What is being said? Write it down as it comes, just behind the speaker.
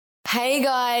Hey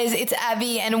guys, it's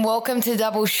Abby and welcome to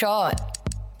Double Shot.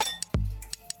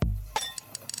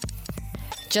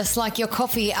 Just like your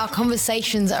coffee, our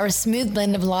conversations are a smooth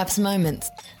blend of life's moments,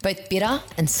 both bitter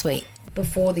and sweet.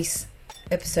 Before this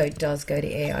episode does go to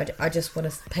air, I just want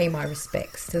to pay my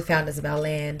respects to the founders of our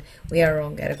land. We are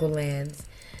on Gadigal lands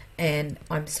and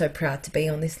I'm so proud to be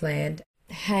on this land.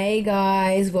 Hey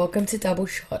guys, welcome to Double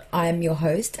Shot. I am your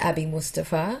host, Abby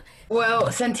Mustafa. Well,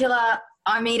 Santilla,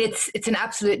 it's an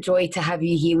absolute joy to have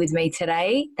you here with me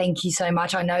today. Thank you so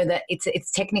much. I know that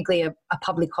it's technically a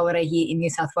public holiday here in New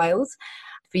South Wales.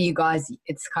 For you guys,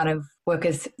 it's kind of work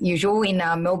as usual in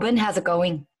Melbourne. How's it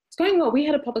going? It's going well. We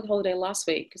had a public holiday last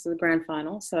week because of the grand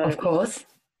final. So of course.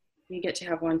 You get to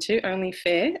have one too. Only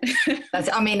fair.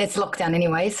 It's lockdown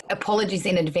anyways. Apologies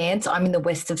in advance. I'm in the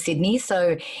west of Sydney.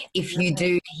 So if you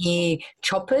do hear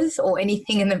choppers or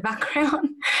anything in the background,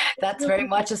 that's very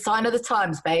much a sign of the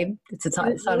times, babe. It's a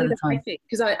sign of the times.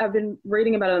 Because I've been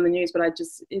reading about it on the news, but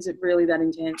is it really that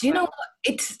intense? Do you know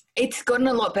what? It's gotten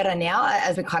a lot better now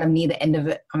as we're kind of near the end of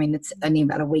it. I mean, it's only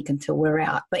about a week until we're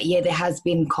out. But yeah, there has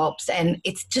been cops and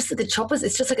it's just the choppers.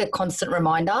 It's just like a constant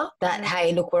reminder that,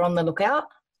 hey, look, we're on the lookout.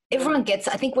 Everyone gets,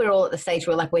 I think we're all at the stage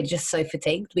where we're just so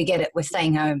fatigued. We get it. We're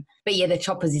staying home. But yeah, the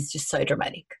choppers is just so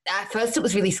dramatic. At first it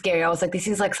was really scary. I was like, this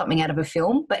is like something out of a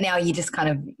film. But now you just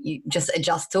you just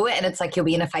adjust to it. And it's like you'll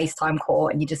be in a FaceTime call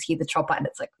and you just hear the chopper and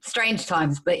it's like strange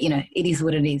times. But, it is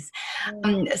what it is.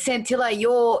 Santilla,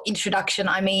 your introduction,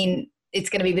 it's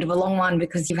going to be a bit of a long one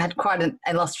because you've had quite an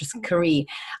illustrious career.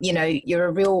 You're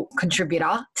a real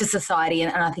contributor to society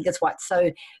and I think it's why it's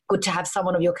so good to have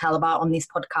someone of your caliber on this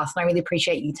podcast. And I really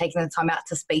appreciate you taking the time out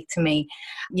to speak to me.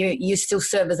 You still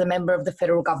serve as a member of the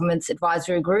federal government's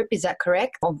advisory group, is that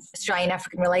correct, of Australian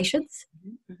African relations?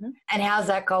 Mm-hmm. And how's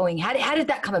that going? How did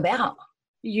that come about?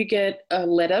 You get a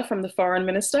letter from the foreign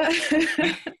minister.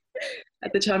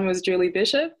 At the time it was Julie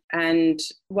Bishop. And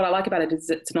what I like about it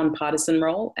is it's a non-partisan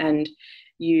role and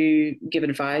you give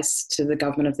advice to the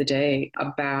government of the day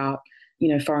about,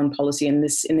 foreign policy in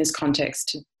this context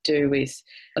to do with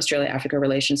Australia-Africa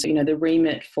relations. So, the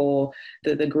remit for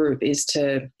the group is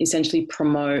to essentially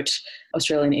promote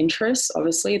Australian interests.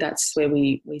 Obviously, that's where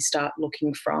we start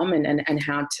looking from and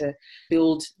how to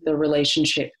build the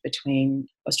relationship between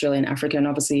Australia and Africa. And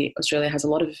obviously, Australia has a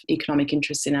lot of economic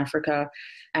interests in Africa.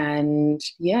 And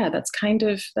yeah, that's kind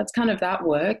of that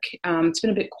work. It's been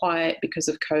a bit quiet because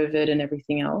of COVID and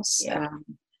everything else. Yeah.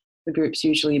 The group's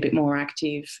usually a bit more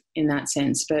active in that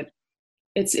sense, but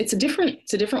it's a different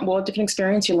world, different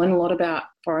experience. You learn a lot about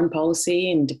foreign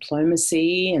policy and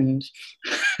diplomacy, and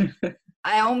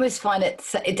I almost find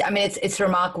it's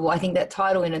remarkable. I think that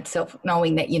title in itself,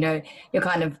 knowing that you're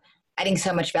kind of adding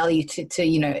so much value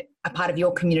to a part of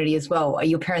your community as well.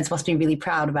 Your parents must be really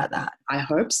proud about that. I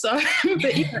hope so.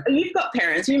 But you've got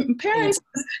parents. Parents,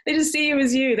 they just see you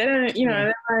as you. They don't,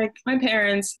 they're like, my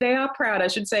parents, they are proud, I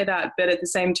should say that. But at the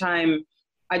same time,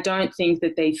 I don't think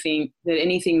that they think that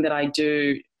anything that I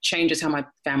do changes how my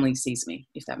family sees me,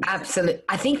 if that makes sense. Absolutely.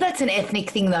 I think that's an ethnic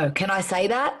thing though. Can I say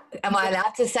that? Am I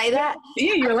allowed to say that?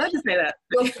 Yeah, you're allowed to say that.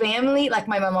 Your family, like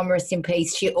my mum, rest in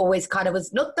peace, she always kind of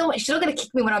was, she's not going to kick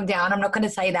me when I'm down. I'm not going to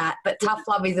say that, but tough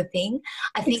love is a thing.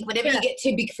 I think whenever you get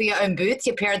too big for your own boots,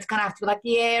 your parents kind of have to be like,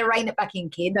 yeah, rein it back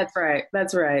in, kid. That's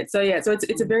right. So yeah, so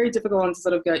it's a very difficult one to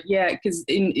sort of go, yeah, because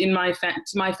in my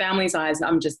family's eyes,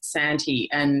 I'm just Santy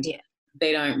and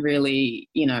they don't really,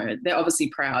 they're obviously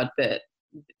proud, but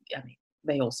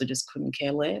they also just couldn't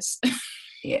care less.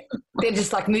 Yeah. They're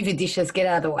just like, move your dishes, get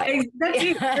out of the way. That's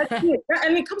it.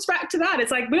 And it comes back to that.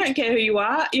 It's like, we don't care who you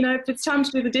are. If it's time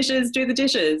to do the dishes, do the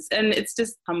dishes. And it's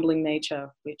just humbling nature,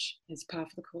 which is part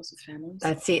of the course of families.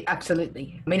 That's it.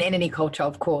 Absolutely. In any culture,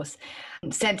 of course.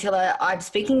 Santilla, I'm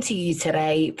speaking to you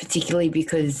today, particularly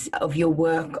because of your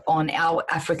work on Our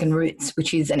African Roots,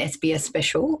 which is an SBS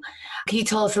special. Can you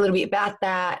tell us a little bit about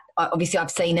that? Obviously,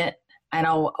 I've seen it and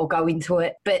I'll go into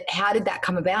it. But how did that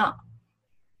come about?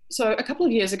 So a couple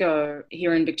of years ago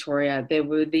here in Victoria, there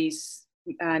were these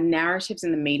narratives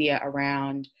in the media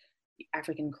around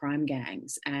African crime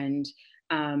gangs and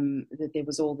that there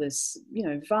was all this,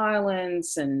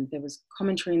 violence, and there was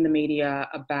commentary in the media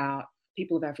about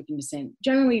people of African descent,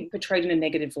 generally portrayed in a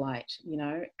negative light,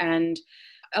 and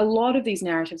a lot of these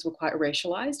narratives were quite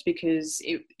racialized because,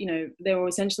 they were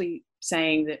essentially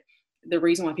saying that the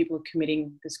reason why people are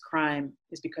committing this crime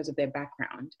is because of their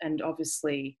background. And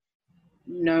obviously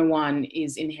no one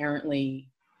is inherently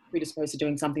predisposed to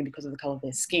doing something because of the colour of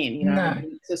their skin. No.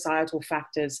 Societal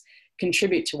factors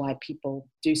contribute to why people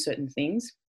do certain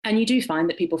things. And you do find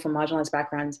that people from marginalised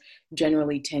backgrounds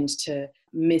generally tend to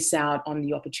miss out on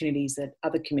the opportunities that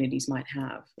other communities might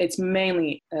have. It's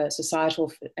mainly a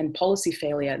societal and policy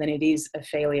failure than it is a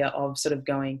failure of sort of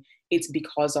going, it's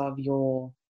because of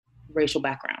your racial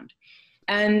background.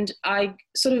 And I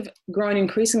sort of grown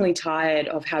increasingly tired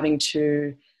of having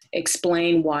to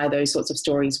explain why those sorts of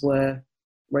stories were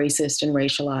racist and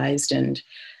racialized. And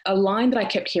a line that I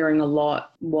kept hearing a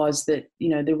lot was that, you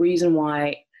know, the reason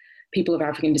why people of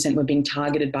African descent were being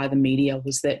targeted by the media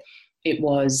was that it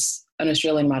was an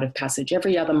Australian rite of passage.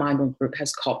 Every other migrant group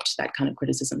has copped that kind of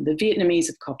criticism. The Vietnamese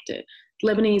have copped it.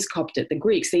 Lebanese copped it, the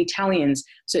Greeks, the Italians.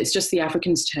 So it's just the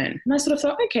Africans' turn. And I sort of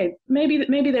thought, okay,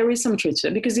 maybe there is some truth to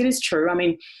it, because it is true. I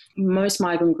mean, most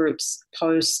migrant groups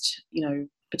post, you know,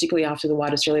 particularly after the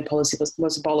White Australia policy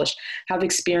was abolished, have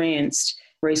experienced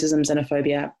racism,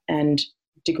 xenophobia, and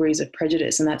degrees of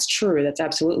prejudice. And that's true. That's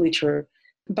absolutely true.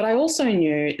 But I also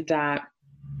knew that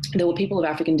there were people of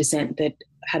African descent that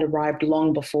had arrived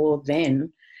long before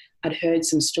then. I'd heard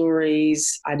some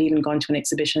stories. I'd even gone to an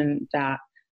exhibition that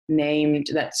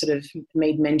sort of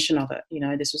made mention of it. You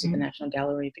know, this was at the National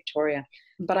Gallery of Victoria.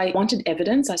 But I wanted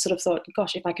evidence. I sort of thought,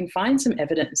 gosh, if I can find some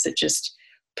evidence that just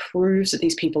proves that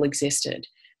these people existed,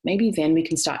 maybe then we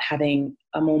can start having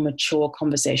a more mature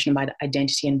conversation about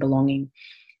identity and belonging.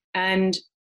 And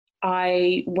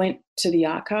I went to the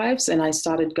archives and I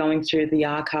started going through the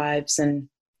archives, and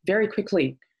very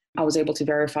quickly I was able to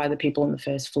verify the people in the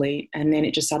First Fleet. And then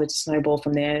it just started to snowball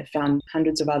from there, found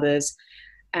hundreds of others.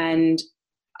 And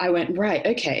I went, right,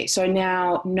 okay, so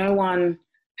now no one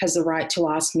has the right to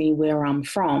ask me where I'm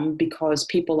from, because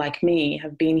people like me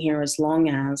have been here as long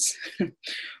as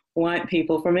white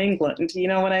people from England. You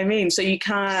know what I mean? So you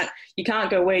can't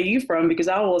go, where are you from? Because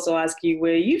I'll also ask you,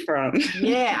 where are you from?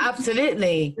 Yeah,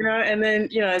 absolutely. You know, and then,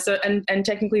 you know, so, and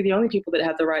technically the only people that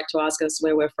have the right to ask us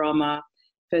where we're from are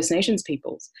First Nations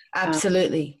peoples.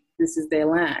 Absolutely. This is their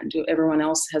land. Everyone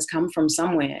else has come from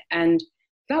somewhere. And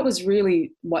that was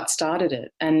really what started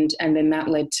it. And then that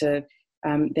led to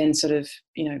then sort of,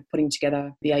 you know, putting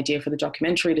together the idea for the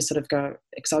documentary to sort of go,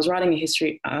 because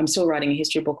I'm still writing a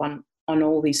history book on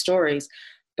all these stories.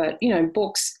 But, you know,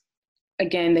 books,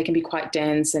 again, they can be quite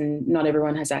dense and not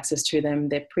everyone has access to them.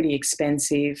 They're pretty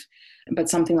expensive. But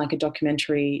something like a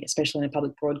documentary, especially in a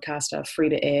public broadcaster, free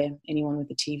to air, anyone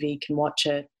with a TV can watch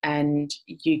it. And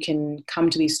you can come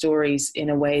to these stories in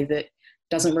a way that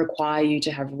doesn't require you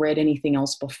to have read anything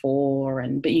else before,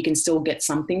 but you can still get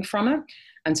something from it.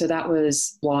 And so that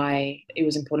was why it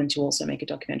was important to also make a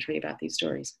documentary about these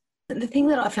stories. The thing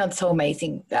that I found so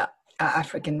amazing about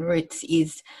African roots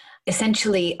is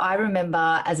essentially, I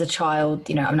remember as a child,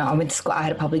 you know, I went to school, I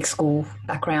had a public school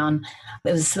background.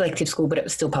 It was a selective school, but it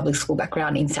was still public school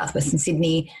background in southwestern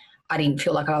Sydney. I didn't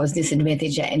feel like I was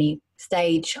disadvantaged at any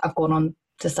stage. I've gone on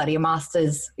to study a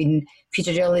master's in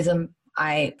future journalism.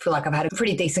 I feel like I've had a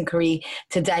pretty decent career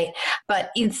to date.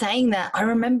 But in saying that, I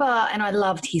remember, and I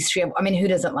loved history. I mean, who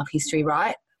doesn't love history,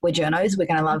 right? We're journos, we're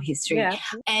going to love history. Yeah.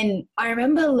 And I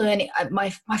remember learning, my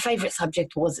favourite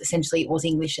subject was essentially, it was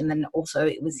English, and then also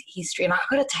it was history. And I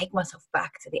got to take myself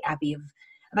back to the Abbey of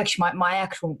actually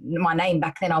my name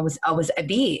back then, I was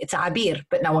Abir. It's Abir,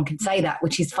 but no one can say that,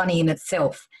 which is funny in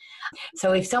itself.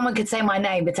 So if someone could say my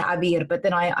name, it's Abir, but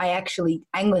then I actually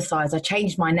anglicised, I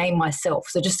changed my name myself.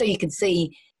 So just so you can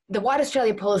see, the White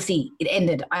Australia policy, it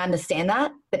ended. I understand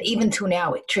that, but even till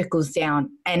now, it trickles down,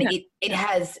 and it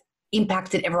has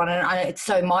impacted everyone. And I know it's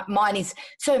so, mine is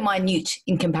so minute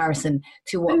in comparison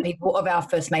to what people of our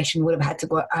First Nation would have had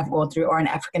to have gone through, or an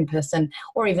African person,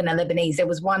 or even a Lebanese. There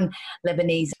was one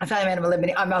Lebanese, a family man of a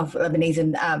Lebanese, I'm of Lebanese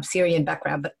and Syrian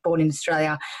background, but born in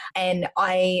Australia. And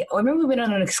I remember we went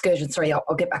on an excursion. Sorry,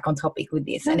 I'll get back on topic with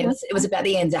this. And it was about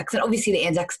the Anzacs, and obviously the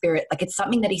Anzac spirit, like it's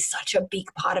something that is such a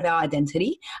big part of our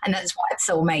identity. And that's why it's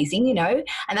so amazing, you know,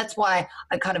 and that's why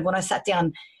I kind of, when I sat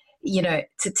down, you know,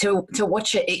 to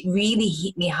watch it, it really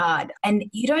hit me hard. And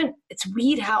it's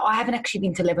weird how I haven't actually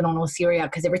been to Lebanon or Syria,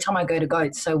 because every time I go,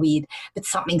 it's so weird, but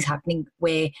something's happening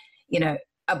where, you know,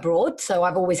 abroad. So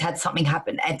I've always had something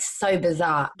happen. It's so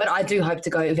bizarre, but I do hope to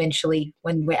go eventually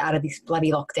when we're out of this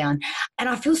bloody lockdown. And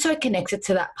I feel so connected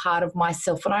to that part of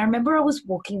myself. And I remember I was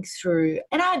walking through,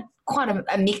 and I had quite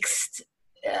a mixed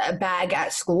bag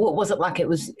at school. It wasn't like it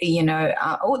was, you know,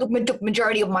 the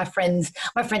majority of my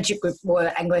friendship group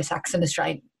were Anglo-Saxon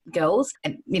Australian girls,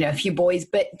 and, you know, a few boys,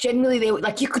 but generally they were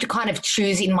like, you could kind of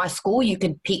choose in my school, you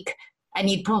could pick, and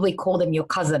you'd probably call them your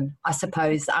cousin, I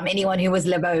suppose. Anyone who was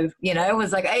Lebo, you know,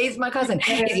 was like, hey, he's my cousin.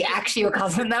 Is he actually your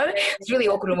cousin though? It's really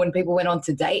awkward when people went on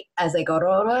to date as they got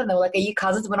older, and they were like, are you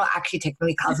cousins? We're not actually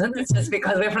technically cousins. It's just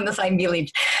because we're from the same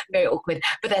village. Very awkward.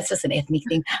 But that's just an ethnic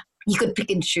thing. you could pick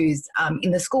and choose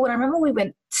in the school. And I remember we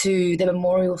went to the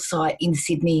memorial site in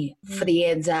Sydney for the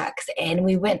Anzacs, and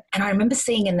we went, and I remember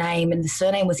seeing a name, and the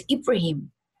surname was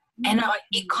Ibrahim. And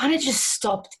it kind of just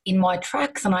stopped in my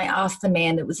tracks. And I asked the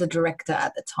man that was the director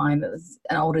at the time, it was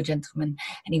an older gentleman,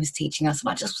 and he was teaching us.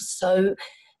 And I just was so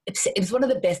upset. It was one of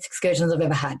the best excursions I've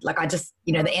ever had. Like, I just,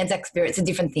 the Anzac spirit's a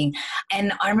different thing.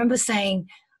 And I remember saying,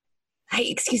 hey,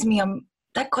 excuse me,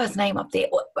 that guy's name up there.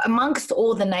 Amongst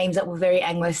all the names that were very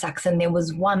Anglo-Saxon, there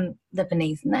was one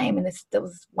Lebanese name, and there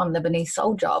was one Lebanese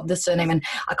soldier of the surname. And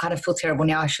I kind of feel terrible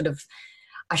now. I should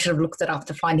have looked it up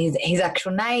to find his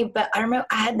actual name. But I remember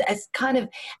I had as kind of,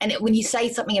 and when you say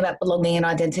something about belonging and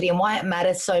identity and why it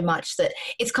matters so much, that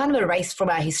it's kind of erased from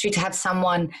our history to have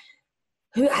someone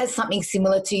who has something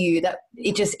similar to you, that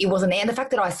it wasn't there. And the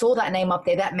fact that I saw that name up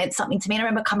there, that meant something to me. And I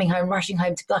remember coming home, rushing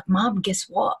home to be like, Mum, guess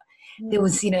what? There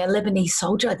was, a Lebanese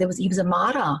soldier. He was a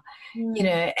martyr,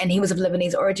 and he was of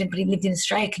Lebanese origin, but he lived in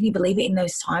Australia. Can you believe it in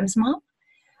those times, Mum?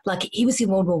 Like, he was in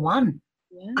World War One.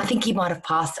 Yeah. I think he might have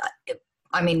passed.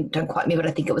 I mean, don't quote me, but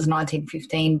I think it was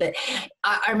 1915. But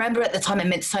I remember at the time it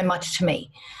meant so much to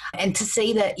me. And to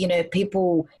see that,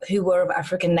 people who were of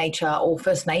African nature or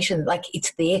First Nations, like,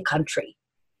 it's their country,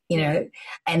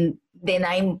 and their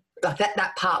name, like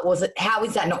that part wasn't, how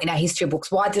is that not in our history books?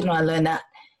 Why didn't I learn that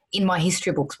in my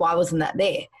history books? Why wasn't that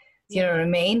there? Do you know what I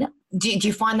mean? Do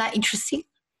you find that interesting?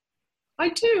 I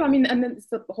do. I mean, and that's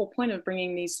the whole point of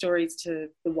bringing these stories to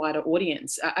the wider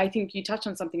audience. I think you touched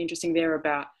on something interesting there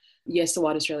about, yes, the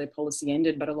White Australia policy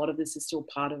ended, but a lot of this is still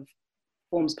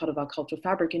forms part of our cultural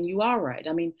fabric. And you are right.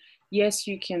 I mean, yes,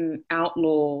 you can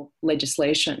outlaw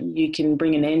legislation, you can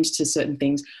bring an end to certain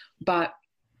things, but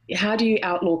how do you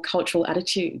outlaw cultural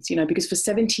attitudes? Because for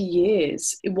 70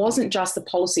 years, it wasn't just the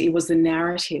policy, it was the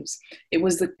narratives. It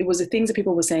was the things that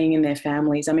people were saying in their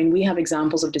families. I mean, we have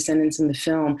examples of descendants in the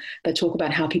film that talk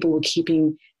about how people were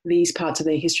keeping these parts of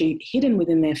their history hidden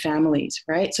within their families,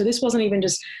 right? So this wasn't even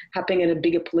just happening at a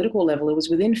bigger political level, it was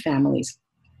within families.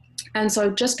 And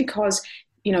so just because,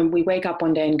 we wake up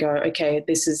one day and go, okay,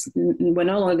 we're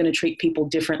no longer going to treat people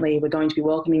differently, we're going to be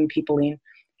welcoming people in,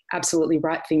 absolutely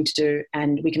right thing to do,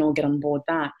 and we can all get on board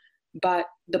that. But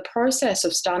the process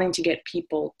of starting to get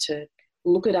people to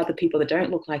look at other people that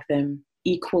don't look like them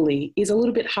equally is a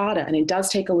little bit harder, and it does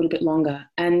take a little bit longer.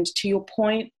 And to your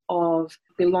point of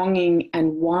belonging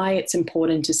and why it's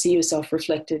important to see yourself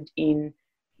reflected in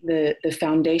the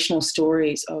foundational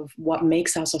stories of what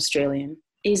makes us Australian,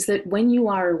 is that when you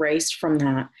are erased from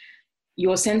that,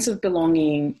 your sense of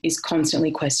belonging is constantly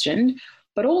questioned.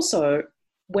 But also,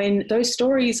 when those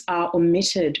stories are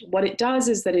omitted, what it does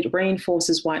is that it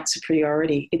reinforces white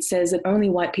superiority. It says that only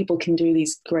white people can do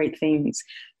these great things.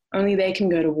 Only they can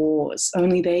go to wars.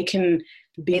 Only they can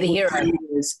be the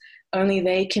heroes. Only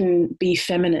they can be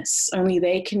feminists. Only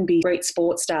they can be great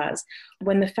sports stars.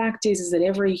 When the fact is that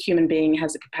every human being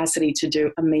has the capacity to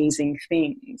do amazing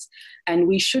things. And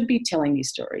we should be telling these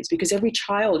stories, because every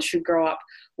child should grow up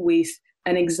with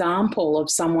an example of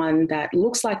someone that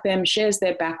looks like them, shares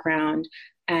their background,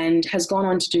 and has gone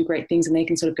on to do great things, and they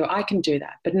can sort of go, I can do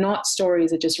that. But not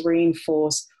stories that just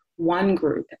reinforce one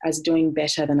group as doing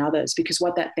better than others, because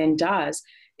what that then does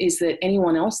is that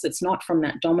anyone else that's not from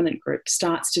that dominant group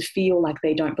starts to feel like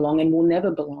they don't belong and will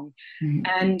never belong. Mm-hmm.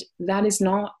 And that is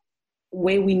not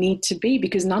where we need to be,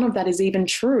 because none of that is even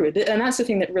true. And that's the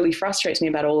thing that really frustrates me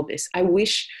about all of this. I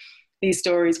wish these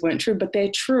stories weren't true, but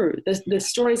they're true. The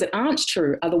stories that aren't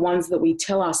true are the ones that we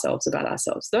tell ourselves about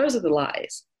ourselves. Those are the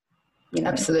lies.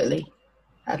 Absolutely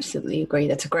agree.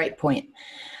 That's a great point.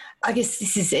 I guess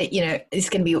this is, this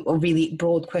can be a really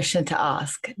broad question to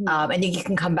ask, and you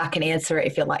can come back and answer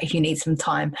it if you need some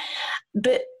time.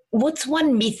 But what's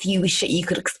one myth you wish that you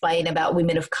could explain about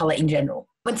women of colour in general?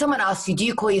 When someone asks you, do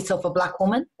you call yourself a black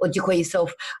woman, or do you call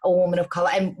yourself a woman of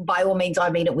colour? And by all means, I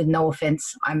mean it with no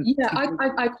offence.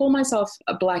 I call myself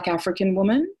a black African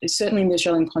woman. Certainly in the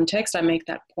Australian context, I make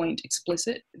that point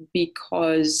explicit,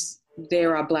 because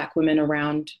there are black women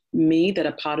around me that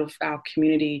are part of our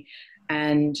community,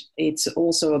 and it's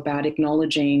also about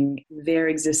acknowledging their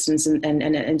existence,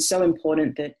 and so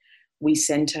important that we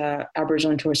centre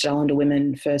Aboriginal and Torres Strait Islander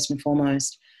women first and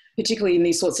foremost, particularly in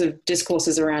these sorts of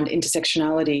discourses around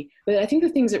intersectionality. But I think the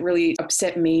things that really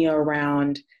upset me are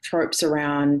around tropes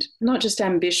around not just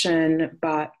ambition,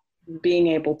 but being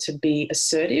able to be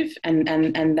assertive, and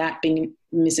that being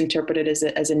misinterpreted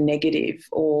as a negative.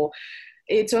 Or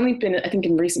it's only been, I think,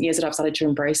 in recent years that I've started to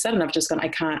embrace that, and I've just gone,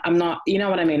 I'm not, you know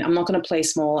what I mean? I'm not going to play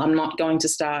small. I'm not going to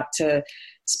start to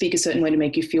speak a certain way to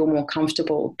make you feel more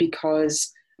comfortable,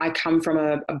 because I come from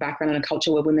a background and a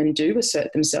culture where women do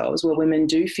assert themselves, where women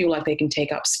do feel like they can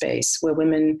take up space, where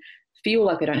women feel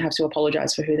like they don't have to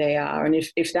apologize for who they are. And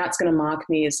if that's going to mark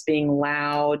me as being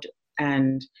loud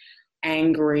and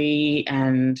angry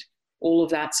and all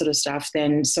of that sort of stuff,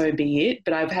 then so be it.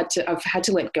 But I've had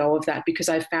to let go of that, because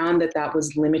I found that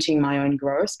was limiting my own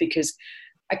growth, because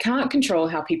I can't control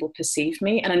how people perceive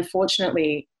me. And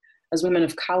unfortunately, as women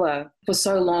of colour, for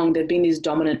so long, there have been these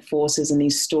dominant forces and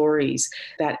these stories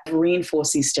that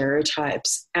reinforce these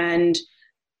stereotypes. And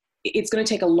it's going to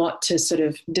take a lot to sort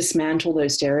of dismantle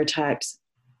those stereotypes.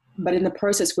 But in the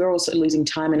process, we're also losing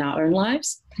time in our own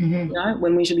lives. You know,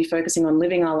 when we should be focusing on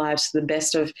living our lives to the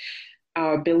best of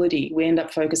our ability, we end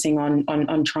up focusing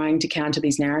on trying to counter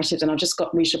these narratives. And I've just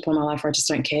reached a point in my life where I just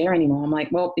don't care anymore. I'm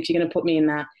like, well, if you're going to put me in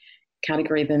that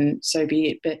category, then so be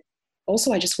it. But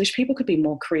also, I just wish people could be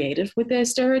more creative with their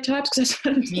stereotypes.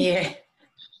 Yeah.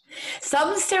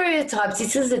 Some stereotypes,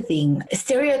 this is the thing,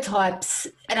 stereotypes,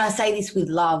 and I say this with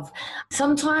love,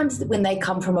 sometimes when they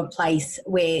come from a place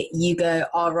where you go,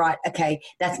 oh, right, okay,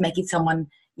 that's making someone,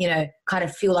 you know, kind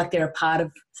of feel like they're a part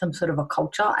of some sort of a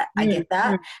culture. I get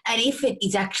that. And if it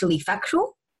is actually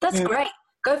factual, that's great.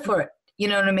 Go for it. You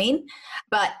know what I mean?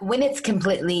 But when it's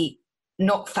completely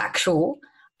not factual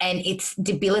and it's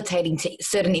debilitating to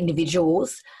certain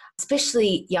individuals,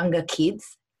 especially younger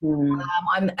kids,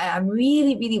 I'm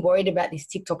really, really worried about this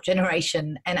TikTok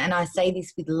generation. And I say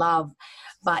this with love,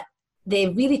 but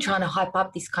they're really trying to hype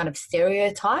up this kind of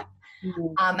stereotype.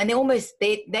 And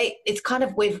it's kind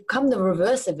of, we've come the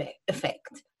reverse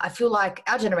effect. I feel like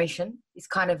our generation is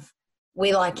kind of,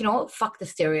 we're like, you know what, fuck the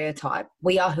stereotype.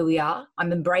 We are who we are.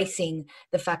 I'm embracing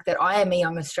the fact that I am a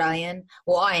young Australian.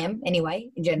 Well, I am anyway,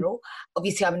 in general.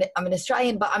 Obviously, I'm an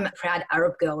Australian, but I'm a proud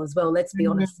Arab girl as well. Let's be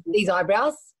honest. These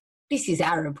eyebrows, this is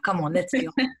Arab. Come on, let's be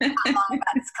honest. Come on,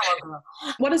 girl.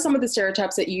 What are some of the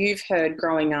stereotypes that you've heard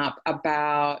growing up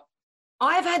about?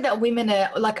 I've had that women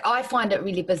are, like, I find it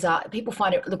really bizarre. People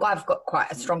find it, look, I've got quite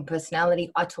a strong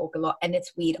personality. I talk a lot and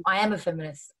it's weird. I am a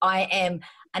feminist. I am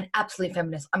an absolute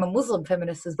feminist. I'm a Muslim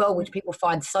feminist as well, which people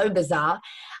find so bizarre.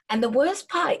 And the worst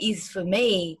part is for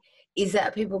me is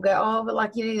that people go, oh, but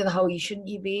like, you know, the whole, shouldn't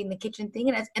you be in the kitchen thing?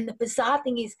 And the bizarre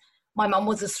thing is my mum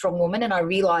was a strong woman, and I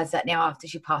realised that now after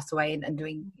she passed away and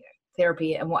doing, you know,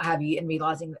 therapy and what have you, and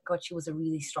realising that, God, she was a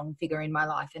really strong figure in my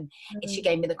life, and she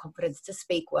gave me the confidence to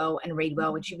speak well and read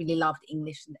well, and she really loved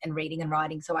English and reading and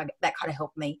writing, so that kind of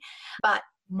helped me. But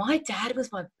my dad was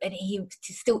and he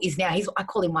still is now, I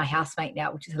call him my housemate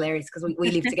now, which is hilarious because we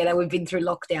live together. We've been through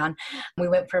lockdown. We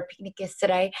went for a picnic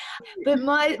yesterday. But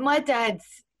my dad's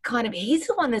kind of, he's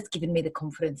the one that's given me the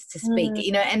confidence to speak,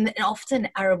 you know, and often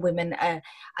Arab women are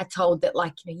told that,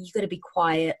 like, you know, you got to be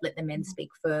quiet, let the men speak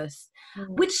first,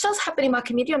 which does happen in my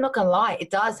community. I'm not going to lie,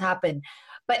 it does happen.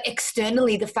 But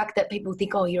externally, the fact that people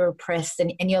think, oh, you're oppressed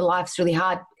and your life's really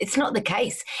hard, it's not the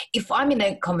case. If I'm in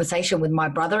a conversation with my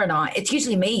brother and it's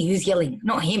usually me who's yelling,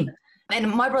 not him. And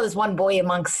my brother's one boy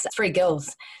amongst 3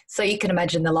 girls. So you can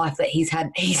imagine the life that he's had.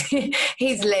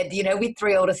 He's led, you know, with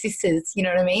 3 older sisters, you know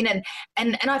what I mean?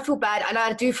 And I feel bad. And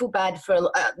I do feel bad for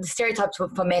the stereotypes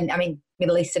for men. I mean,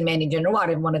 Middle Eastern men in general. I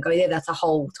don't want to go there. That's a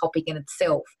whole topic in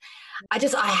itself. I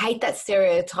hate that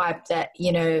stereotype that,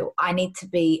 you know, I need to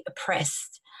be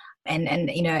oppressed and,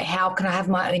 you know, how can I have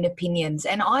my own opinions?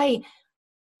 And I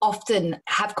often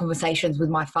have conversations with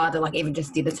my father, like even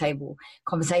just dinner table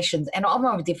conversations, and I'm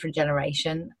of a different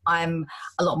generation. I'm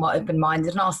a lot more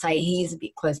open-minded, and I'll say he is a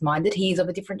bit close-minded. He is of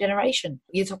a different generation.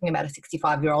 You're talking about a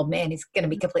 65-year-old man. He's going to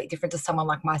be completely different to someone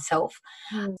like myself.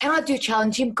 And I do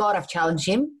challenge him. God, I've challenged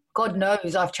him. God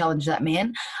knows I've challenged that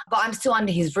man, but I'm still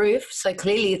under his roof, so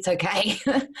clearly it's okay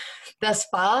thus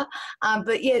far.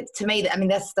 But yeah, to me, I mean,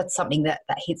 that's something that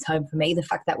hits home for me, the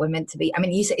fact that we're meant to be. I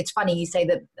mean, it's funny, you say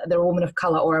that the woman of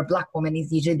colour or a black woman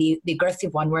is usually the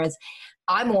aggressive one, whereas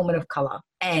I'm a woman of colour,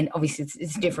 and obviously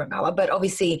it's a different colour, but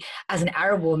obviously as an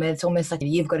Arab woman, it's almost like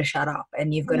you've got to shut up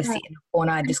and you've got to sit in a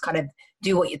corner and just kind of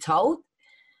do what you're told.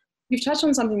 You've touched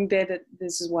on something there, that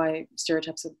this is why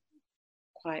stereotypes are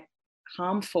quite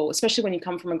harmful, especially when you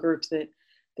come from a group that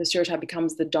the stereotype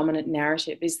becomes the dominant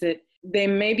narrative, is that there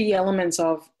may be elements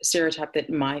of stereotype that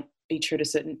might be true to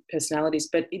certain personalities,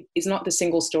 but it is not the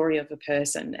single story of a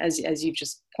person. As you've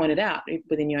just pointed out,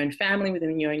 within your own family,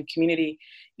 within your own community,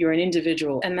 you're an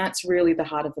individual. And that's really the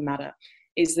heart of the matter,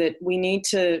 is that we need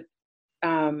to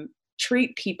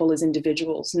treat people as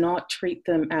individuals, not treat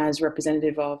them as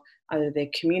representative of either their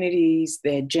communities,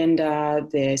 their gender,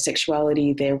 their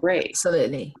sexuality, their race.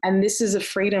 Absolutely. And this is a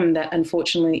freedom that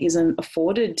unfortunately isn't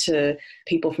afforded to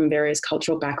people from various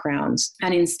cultural backgrounds.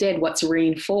 And instead, what's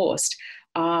reinforced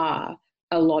are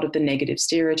a lot of the negative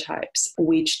stereotypes,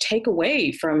 which take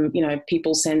away from, you know,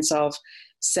 people's sense of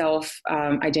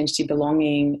identity,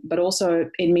 belonging, but also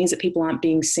it means that people aren't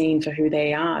being seen for who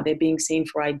they are. They're being seen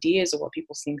for ideas of what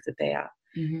people think that they are,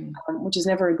 which is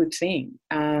never a good thing.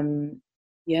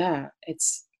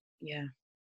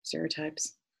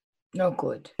 Stereotypes. Not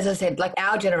good. As I said, like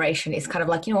our generation is kind of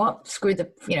like, you know what, screw the,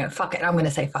 fuck it. I'm going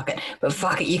to say fuck it, but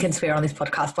fuck it. You can swear on this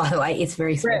podcast, by the way. It's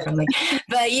very swear friendly,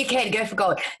 but you can go for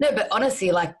gold. No, but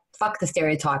honestly, like fuck the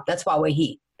stereotype. That's why we're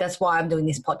here. That's why I'm doing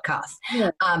this podcast.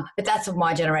 Yeah. But that's of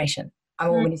my generation. I'm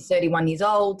a woman who's 31 years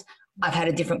old. I've had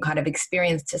a different kind of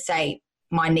experience to say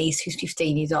my niece who's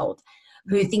 15 years old,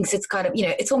 who thinks it's kind of,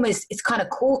 it's kind of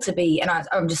cool to be, and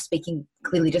I'm just speaking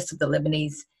clearly just of the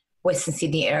Lebanese Western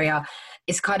Sydney area.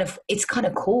 It's kind of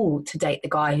cool to date the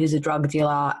guy who's a drug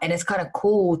dealer, and it's kind of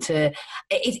cool to,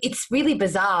 it's really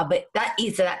bizarre, but that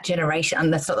is that generation,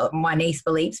 and that's not what my niece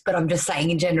believes, but I'm just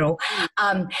saying in general,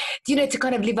 to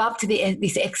kind of live up to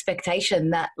this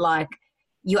expectation that like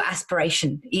your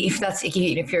aspiration,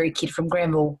 if you're a kid from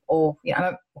Granville or,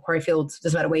 Quarryfields,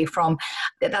 doesn't matter where you're from,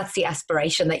 that's the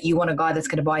aspiration, that you want a guy that's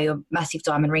going to buy you a massive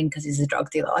diamond ring because he's a drug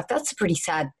dealer. Like that's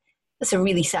a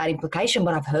really sad implication,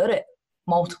 but I've heard it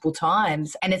multiple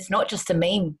times, and it's not just a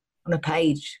meme on a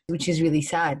page, which is really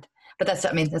sad. But that's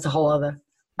a whole other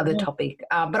topic.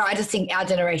 But I just think our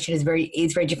generation is very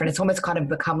different. It's almost kind of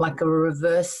become like a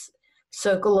reverse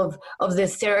circle of the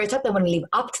stereotype. They want to live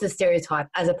up to the stereotype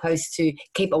as opposed to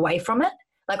keep away from it.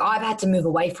 Like I've had to move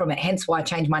away from it, hence why I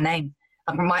changed my name.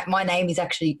 Like my name is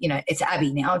actually, it's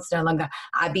Abby now. It's no longer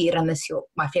Abir, unless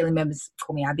my family members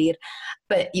call me Abir.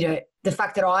 But, the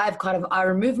fact that I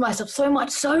removed myself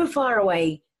so far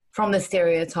away from the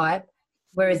stereotype,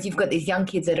 whereas you've got these young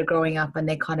kids that are growing up and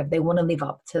they want to live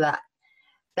up to that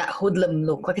hoodlum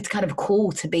look. Like it's kind of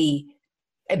cool to be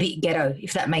a bit ghetto,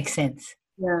 if that makes sense.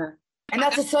 Yeah. And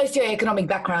that's a socioeconomic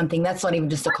background thing. That's not even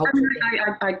just a culture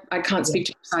thing. I can't speak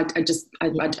to it.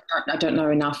 I don't know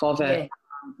enough of it. Yeah.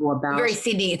 Or about very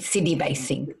Sydney. It's Sydney-based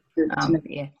thing.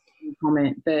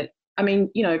 Comment that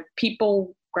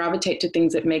people gravitate to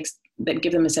things that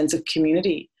give them a sense of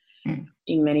community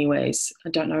in many ways. I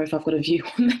don't know if I've got a view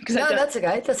on that. No, that's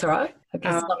okay. That's all right.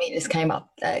 Okay, something just came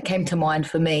to mind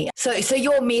for me. So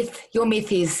your myth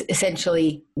is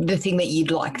essentially the thing that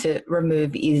you'd like to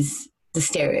remove is the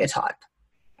stereotype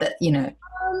that,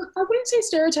 I wouldn't say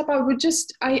stereotype.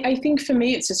 I think for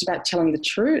me, it's just about telling the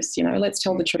truth. Let's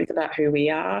tell the truth about who we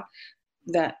are,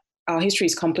 that our history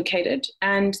is complicated,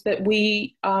 and that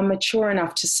we are mature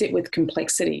enough to sit with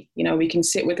complexity. We can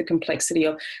sit with the complexity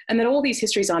of, and that all these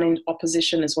histories aren't in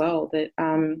opposition as well. That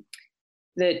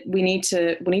we need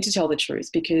to tell the truth,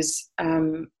 because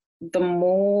the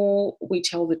more we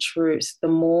tell the truth,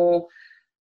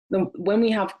 when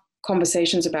we have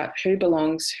conversations about who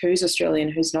belongs, who's Australian,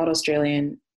 who's not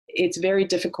Australian, it's very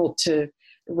difficult to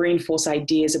reinforce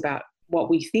ideas about what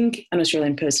we think an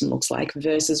Australian person looks like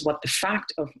versus what the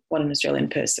fact of what an Australian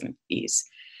person is.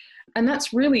 And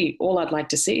that's really all I'd like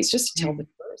to see, is just to tell the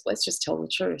truth. Let's just tell the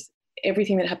truth.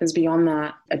 Everything that happens beyond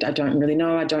that, I don't really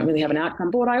know. I don't really have an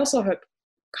outcome. But what I also hope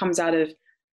comes out of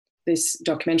this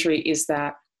documentary is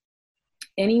that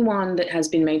anyone that has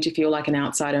been made to feel like an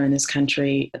outsider in this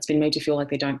country, that's been made to feel like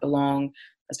they don't belong,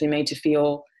 that's been made to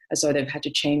feel as though they've had to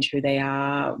change who they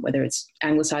are, whether it's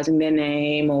anglicizing their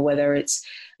name or whether it's,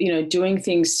 doing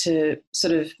things to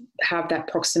sort of have that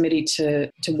proximity to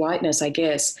whiteness, I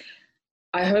guess.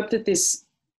 I hope that this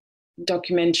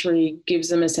documentary gives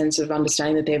them a sense of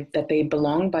understanding that they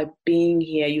belong. By being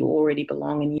here, you already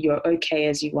belong and you're okay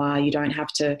as you are. You don't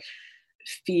have to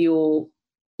feel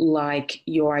like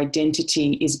your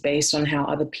identity is based on how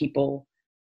other people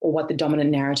or what the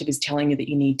dominant narrative is telling you that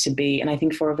you need to be. And I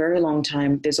think for a very long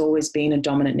time, there's always been a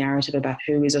dominant narrative about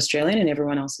who is Australian and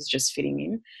everyone else is just fitting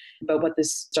in. But what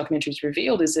this documentary has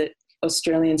revealed is that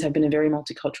Australians have been a very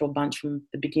multicultural bunch from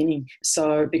the beginning.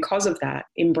 So because of that,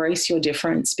 embrace your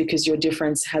difference, because your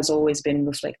difference has always been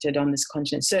reflected on this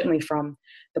continent, certainly from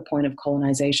the point of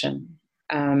colonization.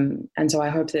 And so I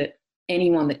hope that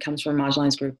anyone that comes from a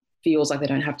marginalized group feels like they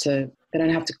don't have to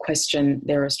question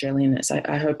their Australianness.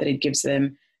 I hope that it gives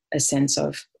them a sense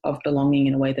of belonging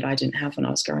in a way that I didn't have when I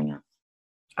was growing up.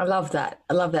 I love that.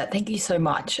 Thank you so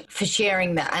much for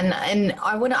sharing that. And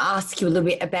I want to ask you a little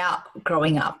bit about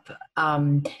growing up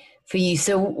for you.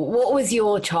 So what was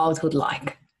your childhood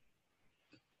like?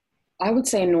 I would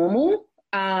say normal.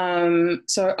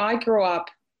 So I grew up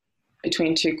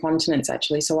between two continents,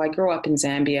 actually. So I grew up in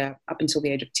Zambia up until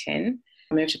the age of 10.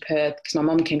 I moved to Perth because my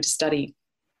mum came to study.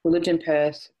 We lived in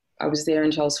Perth. I was there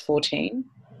until I was 14.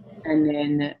 And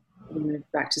then we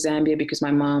moved back to Zambia because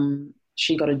my mum,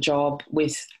 she got a job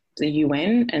with the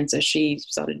UN. And so she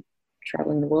started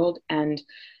traveling the world. And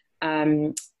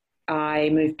I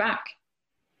moved back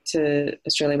to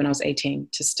Australia when I was 18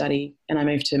 to study, and I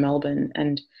moved to Melbourne,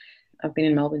 and I've been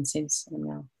in Melbourne since. I'm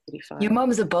now 35. Your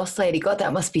mum's a boss lady. God,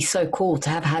 that must be so cool to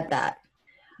have had that.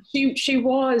 She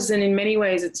was, and in many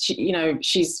ways,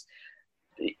 she's,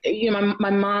 my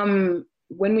mum.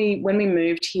 When we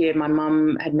moved here, my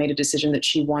mum had made a decision that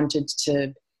she wanted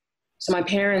to. So my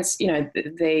parents,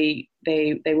 they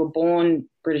were born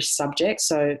British subjects.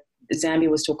 So Zambia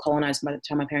was still colonized by the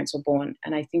time my parents were born,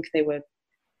 and I think they were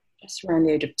just around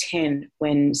the age of 10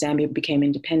 when Zambia became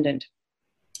independent.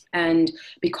 And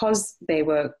because they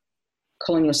were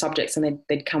colonial subjects and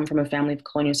they'd come from a family of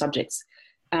colonial subjects,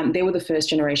 they were the first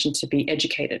generation to be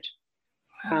educated.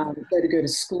 To go to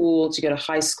school, to go to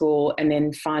high school, and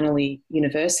then finally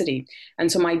university.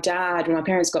 And so my dad, when my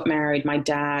parents got married,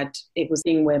 it was a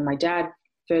thing where my dad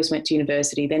first went to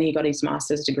university, then he got his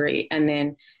master's degree, and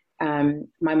then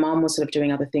my mom was sort of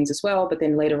doing other things as well. But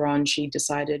then later on, she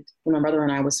decided, when my brother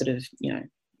and I were sort of,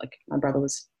 like my brother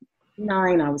was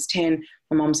 9, I was 10,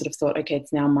 my mom sort of thought, okay,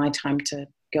 it's now my time to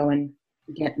go and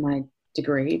get my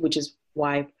degree, which is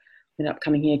why I ended up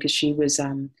coming here, because she was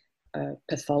a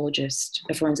pathologist,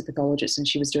 a forensic pathologist, and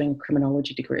she was doing a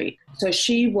criminology degree. So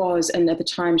she was, and at the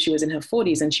time she was in her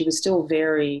 40s, and she was still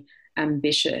very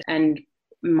ambitious. And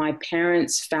my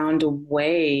parents found a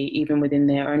way, even within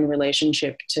their own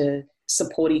relationship, to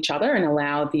support each other and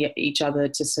allow each other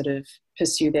to sort of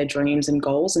pursue their dreams and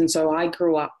goals. And so I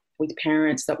grew up with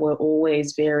parents that were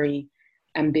always very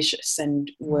ambitious and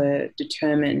were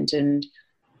determined, and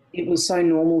it was so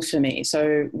normal for me.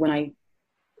 So when I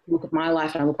look at my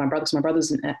life and I look at my brother, because my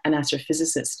brother's an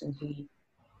astrophysicist and he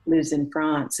lives in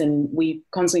France, and we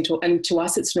constantly talk, and to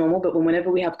us it's normal, but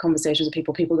whenever we have conversations with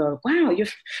people go, wow,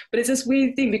 but it's this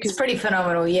weird thing, because it's pretty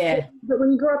phenomenal. Yeah. But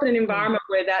when you grow up in an environment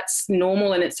where that's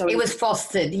normal and it was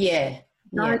fostered. Yeah.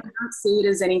 No, I can't see it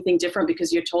as anything different,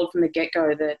 because you're told from the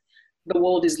get-go that the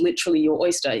world is literally your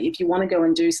oyster. If you want to go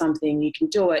and do something, you can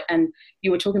do it. And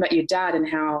you were talking about your dad and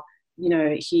how,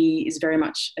 he is very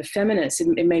much a feminist.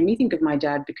 It made me think of my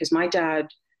dad, because my dad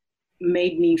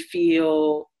made me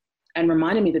feel and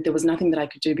reminded me that there was nothing that I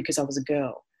could do because I was a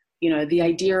girl. The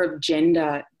idea of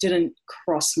gender didn't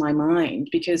cross my mind,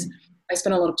 because I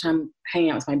spent a lot of time hanging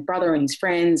out with my brother and his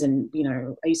friends, and,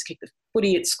 I used to kick the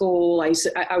footy at school.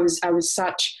 I was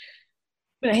such,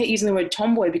 I hate using the word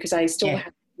tomboy, because I still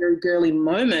had very girly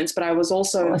moments, but I was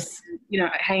also,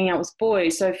 hanging out with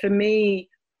boys. So for me,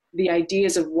 the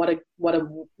ideas of what a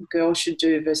girl should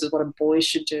do versus what a boy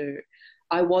should do,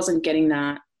 I wasn't getting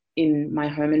that in my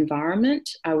home environment.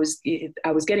 I was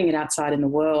getting it outside in the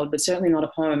world, but certainly not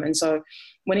at home. And so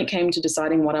when it came to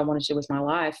deciding what I wanted to do with my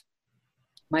life,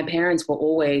 my parents were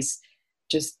always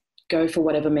just go for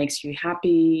whatever makes you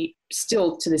happy.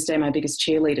 Still to this day, my biggest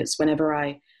cheerleaders. Whenever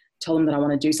I tell them that I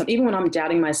want to do something, even when I'm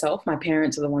doubting myself, my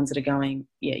parents are the ones that are going,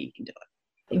 yeah, you can do it.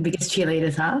 Biggest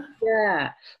cheerleaders, huh?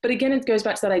 Yeah. But again, it goes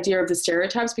back to that idea of the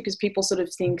stereotypes, because people sort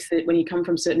of think that when you come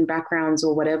from certain backgrounds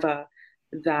or whatever,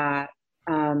 that,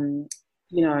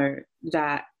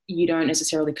 that you don't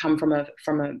necessarily come from a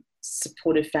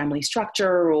supportive family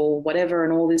structure or whatever,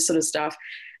 and all this sort of stuff.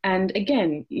 And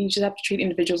again, you just have to treat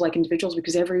individuals like individuals,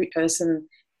 because every person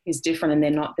is different and they're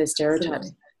not their stereotypes.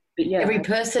 Absolutely. But yeah. Every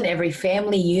person, every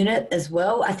family unit as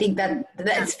well. I think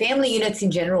that's family units in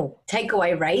general. Take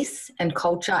away race and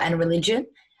culture and religion.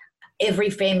 Every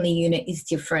family unit is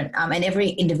different, and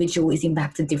every individual is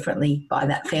impacted differently by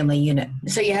that family unit.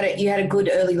 So you had a good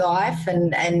early life,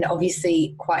 and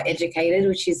obviously quite educated,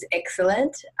 which is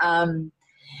excellent.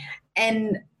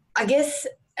 And I guess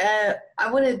I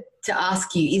wanted to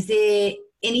ask you: is there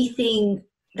anything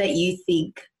that you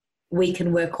think we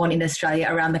can work on in Australia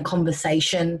around the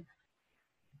conversation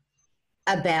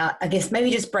about, I guess,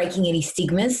 maybe just breaking any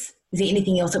stigmas? Is there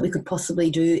anything else that we could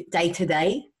possibly do day to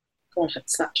day? Gosh,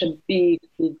 it's such a big,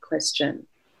 big question.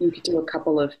 You could do a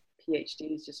couple of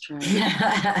PhDs just trying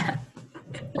to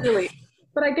really.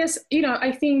 But I guess,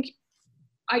 I think,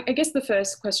 I guess the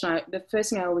first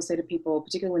thing I always say to people,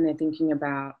 particularly when they're thinking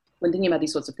about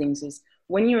these sorts of things, is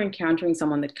when you're encountering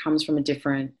someone that comes from a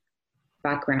different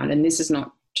background, and this is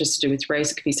not just to do with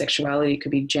race, it could be sexuality, it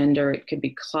could be gender, it could be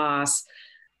class,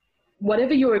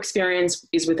 whatever your experience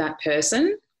is with that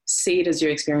person, see it as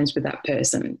your experience with that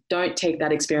person. Don't take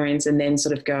that experience and then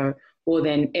sort of go, well,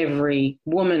 then every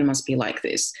woman must be like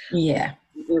this. Yeah.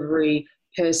 Every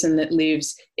person that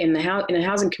lives in a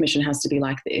housing commission has to be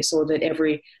like this, or that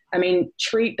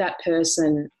treat that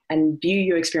person and view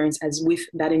your experience as with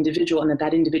that individual, and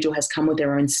that individual has come with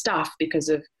their own stuff because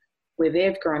of where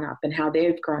they've grown up and how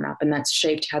they've grown up, and that's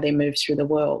shaped how they move through the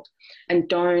world. And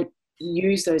don't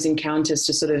use those encounters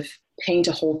to sort of paint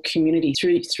a whole community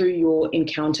through your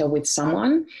encounter with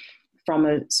someone from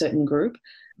a certain group.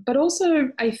 But also,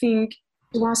 I think,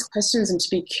 to ask questions and to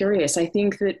be curious. I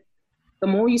think that the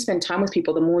more you spend time with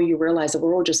people, the more you realize that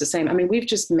we're all just the same. I mean, we've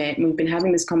just met and we've been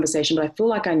having this conversation, but I feel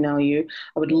like I know you.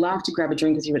 I would love to grab a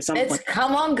drink with you at some point.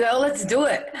 Come on, girl, let's do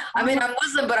it. I mean, I'm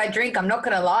Muslim, but I drink. I'm not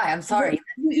going to lie. I'm sorry.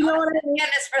 You know what I mean? An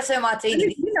espresso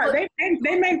martini. You know,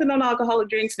 they make the non-alcoholic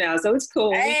drinks now, so it's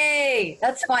cool. Hey,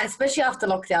 that's fine. Especially after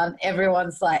lockdown,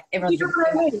 everyone's. You know what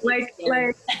I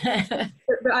mean?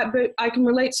 But I can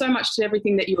relate so much to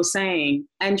everything that you're saying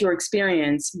and your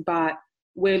experience, but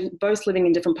we're both living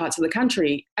in different parts of the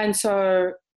country. And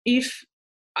so if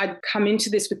I'd come into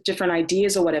this with different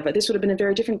ideas or whatever, this would have been a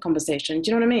very different conversation.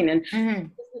 Do you know what I mean? And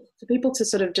for people to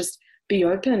sort of just be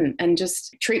open and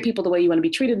just treat people the way you want to be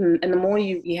treated. And the more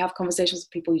you have conversations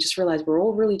with people, you just realize we're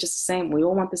all really just the same. We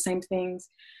all want the same things.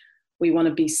 We want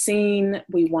to be seen.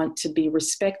 We want to be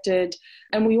respected.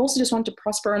 And we also just want to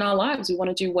prosper in our lives. We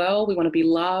want to do well. We want to be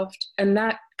loved. And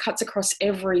that cuts across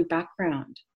every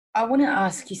background. I want to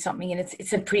ask you something, and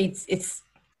it's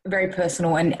very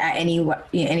personal, and at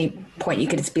any point you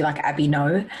could just be like, Abby,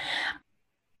 no.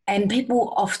 And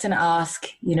people often ask,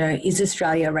 is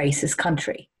Australia a racist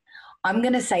country? I'm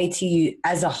going to say to you,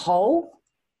 as a whole,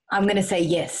 I'm going to say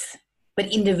yes.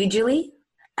 But individually,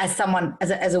 as someone,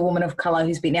 as a woman of colour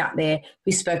who's been out there,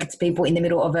 who's spoken to people in the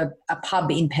middle of a pub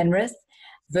in Penrith,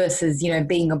 versus,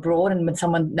 being abroad, and when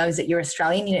someone knows that you're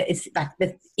Australian, it's like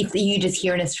if you just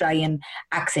hear an Australian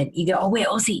accent, you go, oh, we're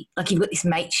Aussie. Like you've got this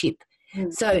mateship.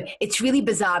 So it's really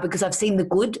bizarre because I've seen the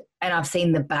good and I've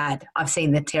seen the bad. I've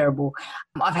seen the terrible.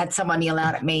 I've had someone yell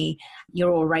out at me,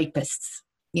 you're all rapists.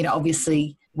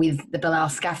 Obviously with the Bilal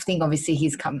Scaf thing, obviously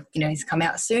he's come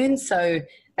out soon. So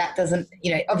that doesn't,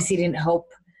 obviously didn't help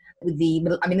with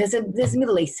there's a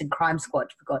Middle Eastern crime squad,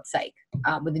 for God's sake,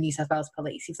 with the New South Wales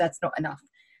Police. If that's not enough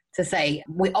to say,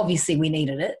 we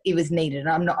needed it. It was needed.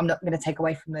 I'm not going to take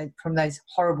away from those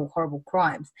horrible, horrible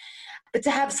crimes. But to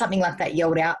have something like that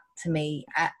yelled out to me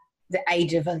at the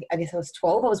age of, I guess I was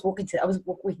 12, I was walking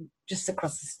just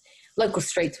across the local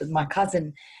streets with my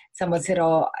cousin. Someone said,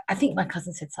 oh, I think my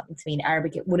cousin said something to me in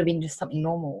Arabic. It would have been just something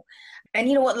normal. And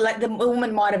you know what? Like the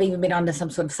woman might have even been under some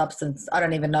sort of substance. I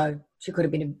don't even know. She could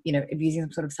have been, abusing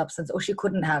some sort of substance, or she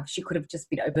couldn't have. She could have just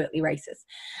been overtly racist.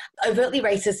 Overtly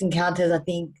racist encounters, I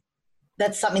think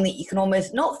that's something that you can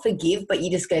almost not forgive, but you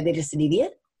just go, they're just an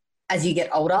idiot as you get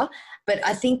older. But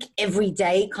I think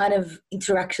everyday kind of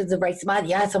interactions of racism,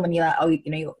 you had someone, you're like, oh,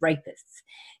 you're rapists.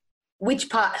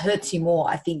 Which part hurts you more?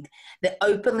 I think the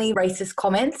openly racist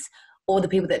comments or the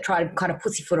people that try to kind of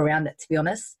pussyfoot around it, to be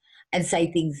honest, and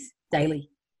say things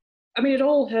daily? I mean, it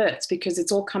all hurts because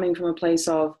it's all coming from a place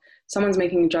of someone's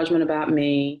making a judgment about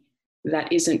me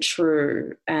that isn't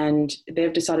true, and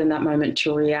they've decided in that moment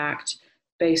to react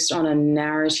based on a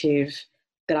narrative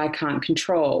that I can't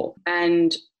control.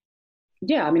 And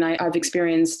yeah, I mean, I've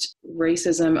experienced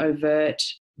racism, overt,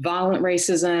 violent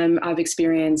racism. I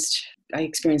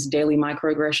experienced daily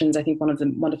microaggressions. I think one of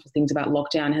the wonderful things about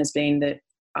lockdown has been that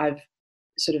I've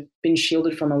sort of been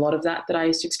shielded from a lot of that I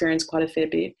used to experience quite a fair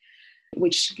bit,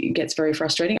 which gets very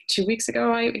frustrating. 2 weeks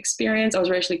ago, I was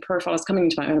racially profiled. I was coming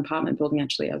into my own apartment building,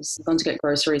 actually. I was going to get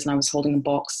groceries and I was holding a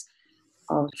box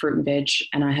of fruit and veg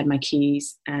and I had my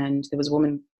keys, and there was a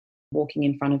woman walking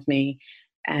in front of me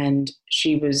and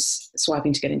she was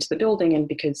swiping to get into the building, and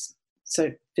because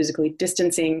so physically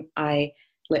distancing, I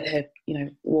let her,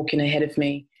 walk in ahead of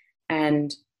me,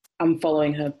 and I'm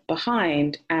following her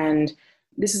behind. And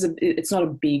it's not a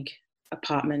big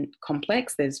apartment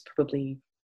complex. There's probably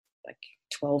like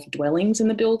 12 dwellings in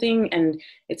the building, and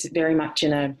it's very much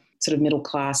in a sort of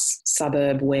middle-class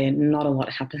suburb where not a lot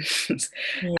happens.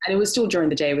 Yeah. And it was still during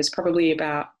the day. It was probably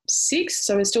about 6,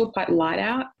 so it was still quite light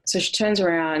out. So she turns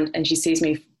around and she sees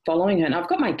me following her, and I've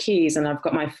got my keys and I've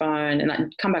got my phone, and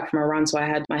I'd come back from a run, so I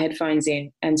had my headphones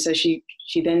in. And so she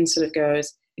then sort of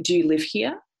goes, do you live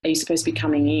here? Are you supposed to be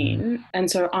coming in?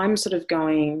 And so I'm sort of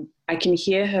going, I can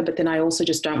hear her, but then I also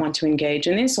just don't want to engage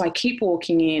in this. So I keep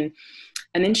walking in,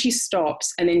 and then she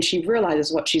stops, and then she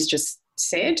realizes what she's just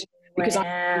said, because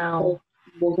I'm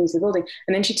walking into the building.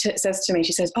 And then she says to me,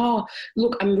 she says, oh,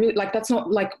 look, I'm really, like, that's not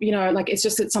like, like, it's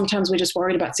just that sometimes we're just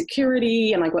worried about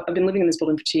security. And like, I've been living in this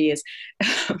building for 2 years.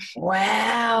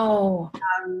 Wow.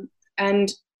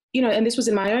 And, and this was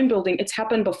in my own building. It's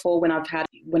happened before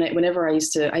whenever I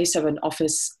used to have an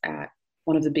office at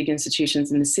one of the big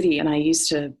institutions in the city, and I used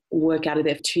to work out of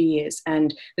there for 2 years.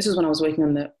 And this was when I was working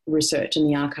on the research and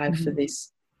the archive for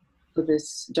this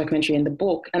documentary and the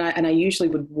book. And I usually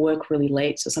would work really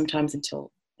late, so sometimes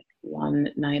until like 1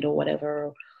 at night or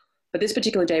whatever. But this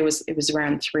particular day it was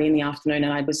around 3 in the afternoon,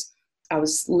 and I was I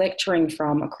was lecturing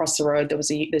from across the road. There's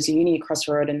a uni across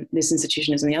the road, and this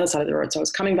institution is on the other side of the road. So I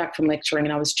was coming back from lecturing,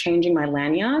 and I was changing my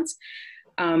lanyards.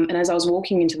 And as I was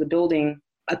walking into the building,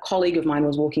 a colleague of mine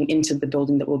was walking into the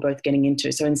building that we were both getting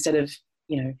into. So instead of,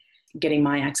 getting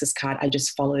my access card, I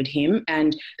just followed him.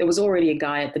 And there was already a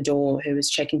guy at the door who was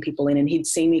checking people in, and he'd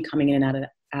seen me coming in and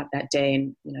out that day,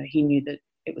 and he knew that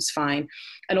it was fine.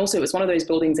 And also it was one of those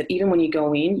buildings that even when you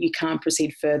go in, you can't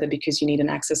proceed further because you need an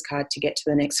access card to get to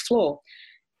the next floor.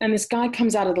 And this guy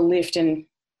comes out of the lift, and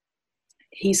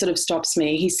he sort of stops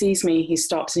me. He sees me, he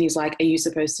stops, and he's like, "Are you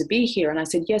supposed to be here?" And I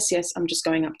said, yes, I'm just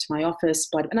going up to my office.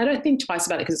 And I don't think twice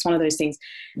about it because it's one of those things.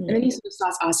 And then he sort of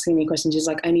starts asking me questions. He's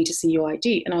like, "I need to see your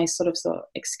ID." And I sort of thought,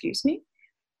 "Excuse me?"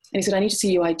 And he said, "I need to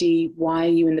see your ID. Why are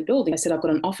you in the building?" I said, "I've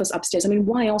got an office upstairs." I mean,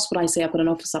 why else would I say I've got an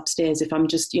office upstairs if I'm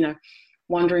just,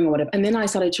 wondering or whatever? And then I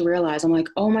started to realize, I'm like,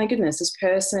 oh my goodness, this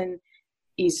person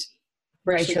is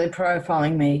racially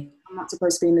profiling me. I'm not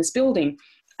supposed to be in this building.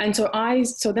 And so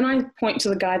then I point to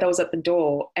the guy that was at the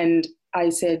door, and I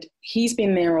said, "He's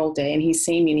been there all day and he's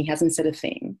seen me and he hasn't said a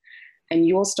thing. And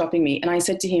you're stopping me." And I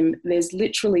said to him, "There's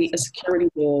literally a security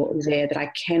door there that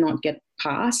I cannot get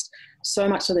past, so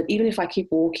much so that even if I keep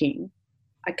walking,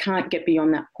 I can't get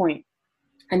beyond that point."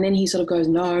 And then he sort of goes,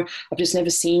 "No, I've just never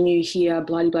seen you here,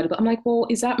 blah, blah, blah." I'm like, well,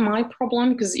 is that my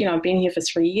problem? Because, I've been here for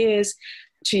 2 years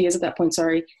at that point,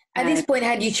 sorry. At this point,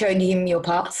 had you shown him your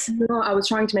pass? No, I was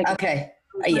trying to make okay.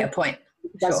 Point.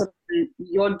 That's sure.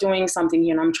 You're doing something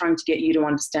here, and I'm trying to get you to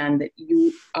understand that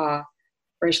you are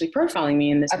racially profiling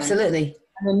me in this. Absolutely. Moment.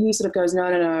 And then he sort of goes,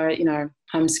 no,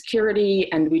 I'm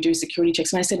security and we do security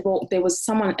checks. And I said, well, there was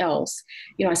someone else.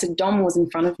 I said, Dom was in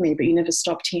front of me, but you never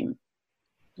stopped him.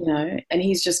 And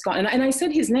he's just gone. And I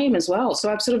said his name as well.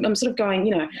 So I'm sort of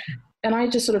going, and I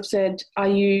just sort of said, "Are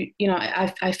you,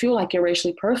 I feel like you're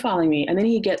racially profiling me." And then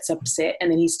he gets upset, and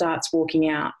then he starts walking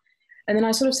out. And then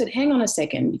I sort of said, "Hang on a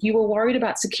second, you were worried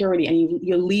about security and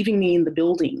you're leaving me in the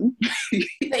building."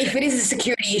 If it is a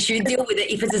security issue, deal with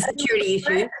it if it's a security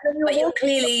issue. But you're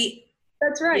clearly...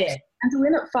 That's right. Yeah. And so we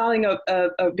ended up filing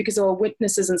because there were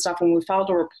witnesses and stuff, and we filed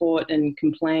a report and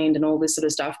complained and all this sort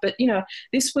of stuff. But,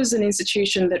 this was an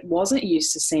institution that wasn't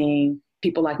used to seeing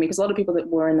people like me, because a lot of people that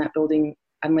were in that building,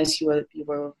 unless you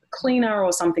were a cleaner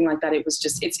or something like that, it was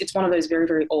just, it's one of those very,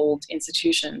 very old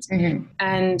institutions. Mm-hmm.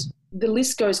 And the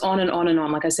list goes on and on and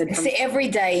on. Like I said, it's the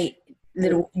everyday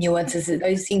little nuances,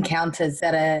 those encounters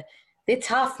they're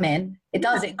tough, man.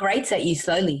 It grates at you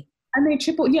slowly. And they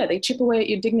chip away at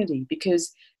your dignity,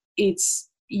 because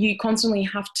you constantly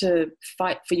have to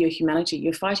fight for your humanity.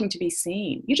 You're fighting to be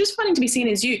seen. You're just fighting to be seen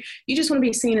as you. You just want to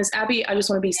be seen as Abby. I just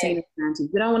want to be seen as Santi.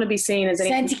 You don't want to be seen as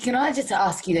anything. Santi, can I just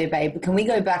ask you though, babe, can we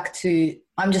go back to,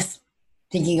 I'm just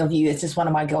thinking of you as just one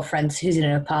of my girlfriends who's in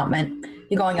an apartment.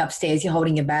 You're going upstairs, you're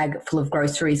holding a bag full of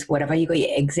groceries, whatever. You got your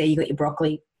eggs there, you got your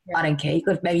broccoli. Yeah. I don't care.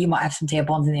 Maybe you might have some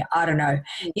tampons in there. I don't know.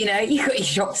 You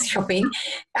got your shopping.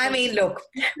 I mean, look,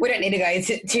 we don't need to go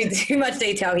into too much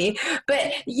detail here,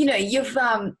 but you're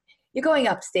going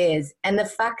upstairs, and the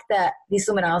fact that this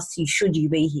woman asked you, "Should you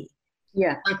be here?"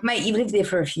 Yeah, like, mate, you've lived there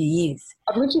for a few years.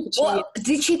 I've lived here for 2 years.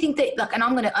 Did she think that? Like, and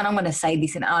I'm gonna say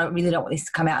this, and I really don't want this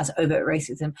to come out as overt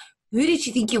racism. Who did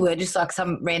she think you were? Just like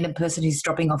some random person who's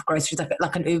dropping off groceries,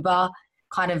 like an Uber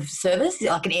kind of service? Is it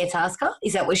like an air tasker?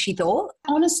 Is that what she thought?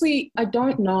 Honestly, I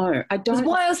don't know.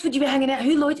 Why else would you be hanging out?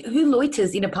 Who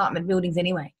loiters in apartment buildings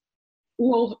anyway?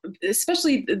 Well,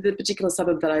 especially the particular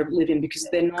suburb that I live in, because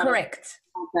they're not correct.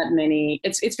 Not that many.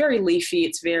 It's very leafy.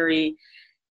 It's very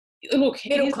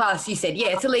middle class. You said, yeah,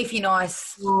 it's a leafy,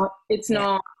 nice. It's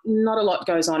not a lot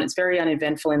goes on. It's very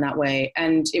uneventful in that way,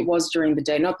 and it was during the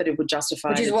day. Not that it would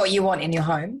justify, which is what you want in your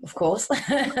home, of course.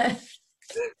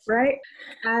 Right?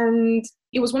 And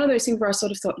it was one of those things where I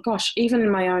sort of thought, gosh, even in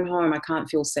my own home, I can't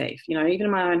feel safe. Even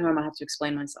in my own home, I have to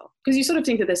explain myself. Because you sort of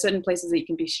think that there's certain places that you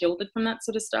can be shielded from that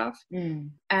sort of stuff.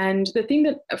 Mm. And the thing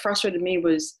that frustrated me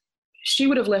was she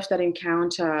would have left that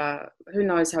encounter, who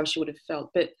knows how she would have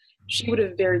felt, but she would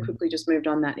have very quickly just moved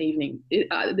on that evening.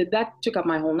 That took up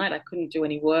my whole night. I couldn't do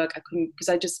any work. I couldn't, because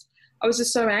I was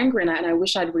just so angry, and I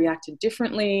wish I'd reacted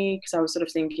differently, because I was sort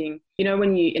of thinking,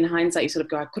 when you, in hindsight, you sort of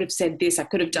go, I could have said this, I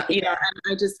could have done,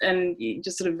 and you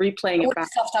just sort of replaying it back. It would have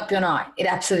stuffed up your night. It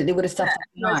absolutely would have stuffed up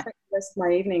your night. I spent the rest of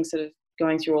my evening sort of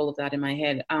going through all of that in my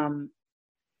head.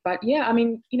 But yeah, I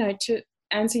mean, to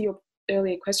answer your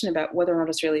earlier question about whether or not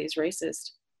Australia is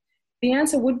racist, the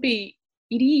answer would be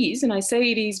it is, and I say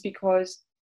it is because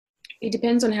it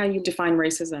depends on how you define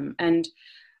racism. And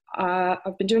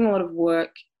I've been doing a lot of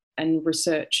work and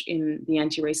research in the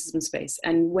anti-racism space.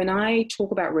 And when I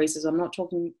talk about racism, I'm not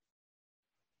talking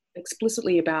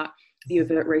explicitly about the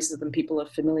overt racism people are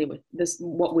familiar with. This,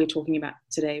 what we're talking about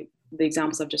today, the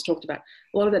examples I've just talked about,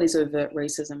 a lot of that is overt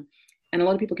racism. And a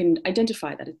lot of people can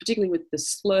identify that, particularly with the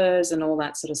slurs and all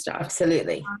that sort of stuff.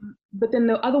 Absolutely. But then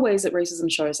the other ways that racism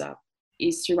shows up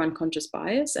is through unconscious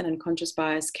bias, and unconscious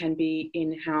bias can be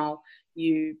in how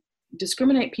you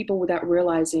discriminate people without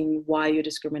realizing why you're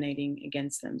discriminating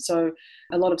against them. So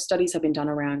a lot of studies have been done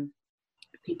around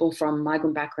people from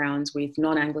migrant backgrounds with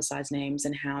non-anglicized names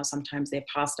and how sometimes they're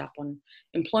passed up on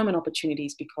employment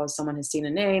opportunities because someone has seen a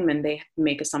name and they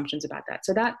make assumptions about that.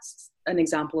 So that's an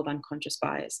example of unconscious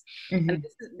bias. Mm-hmm. And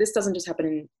this doesn't just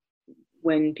happen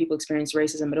when people experience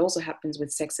racism, it also happens with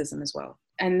sexism as well.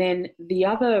 And then the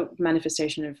other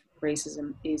manifestation of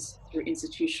racism is through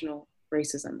institutional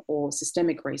racism or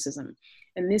systemic racism.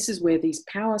 And this is where these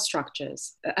power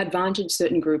structures advantage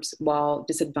certain groups while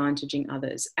disadvantaging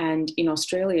others. And in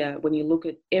Australia, when you look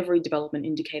at every development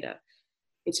indicator,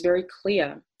 it's very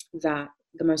clear that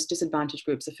the most disadvantaged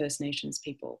groups are First Nations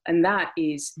people. And that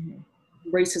is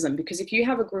racism, because if you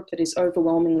have a group that is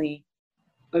overwhelmingly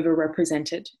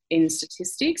overrepresented in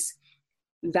statistics,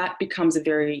 that becomes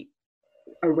a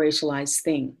racialized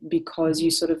thing, because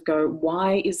you sort of go,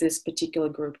 why is this particular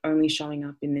group only showing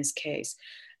up in this case?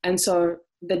 And so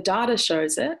the data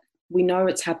shows it. We know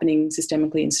it's happening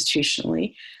systemically,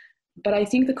 institutionally. But I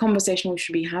think the conversation we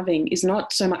should be having is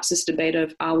not so much this debate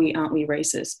of are we, aren't we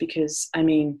racist? Because, I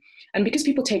mean, and because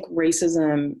people take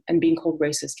racism and being called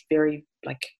racist very,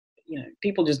 like, you know,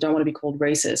 people just don't want to be called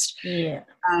racist. Yeah.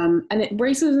 And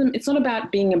racism, it's not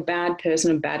about being a bad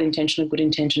person, a bad intention, a good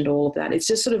intention, all of that. It's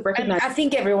just sort of recognizing. I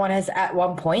think everyone has at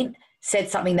one point said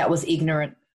something that was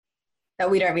ignorant that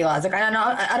we don't realize. Like,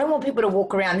 I don't want people to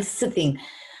walk around. This is the thing.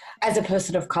 As a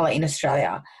person of color in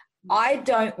Australia, I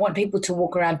don't want people to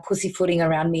walk around pussyfooting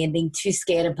around me and being too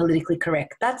scared and politically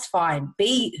correct. That's fine.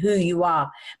 Be who you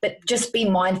are, but just be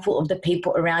mindful of the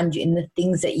people around you and the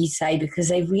things that you say, because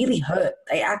they really hurt.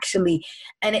 They actually,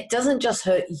 and it doesn't just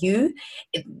hurt you.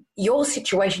 Your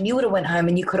situation, you would have went home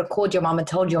and you could have called your mum and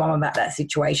told your mum about that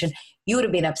situation. You would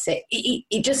have been upset.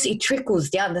 It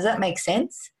trickles down. Does that make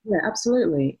sense? Yeah,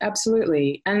 absolutely.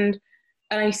 Absolutely. And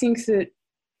I think that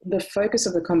the focus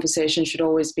of the conversation should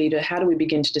always be to how do we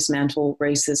begin to dismantle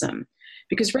racism?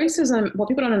 Because racism, what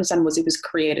people don't understand was it was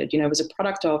created, it was a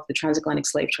product of the transatlantic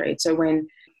slave trade. So when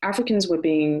Africans were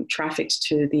being trafficked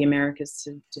to the Americas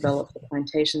to develop the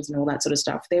plantations and all that sort of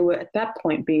stuff, they were at that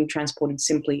point being transported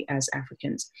simply as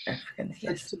Africans.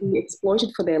 Yes. To be exploited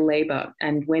for their labor.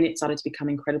 And when it started to become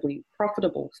incredibly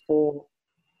profitable for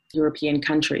European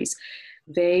countries,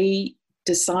 they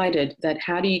decided that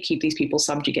how do you keep these people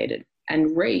subjugated?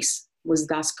 And race was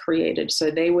thus created. So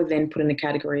they were then put in the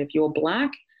category of you're black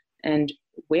and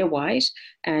we're white,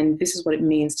 and this is what it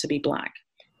means to be black.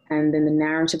 And then the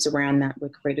narratives around that were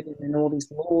created, and all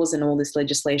these laws and all this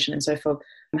legislation. And so for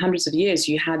hundreds of years,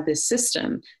 you had this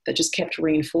system that just kept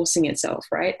reinforcing itself,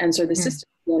 right? And so the system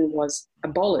then was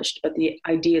abolished, but the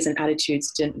ideas and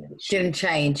attitudes didn't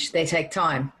change. They take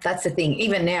time. That's the thing,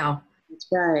 even now. That's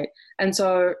right. And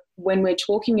so when we're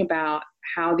talking about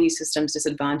how these systems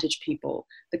disadvantage people,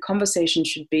 the conversation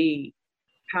should be,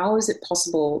 how is it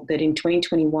possible that in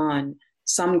 2021,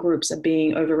 some groups are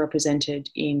being overrepresented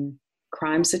in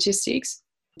crime statistics,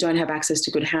 don't have access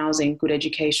to good housing, good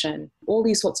education, all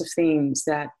these sorts of things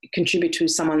that contribute to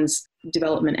someone's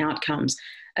development outcomes?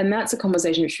 And that's a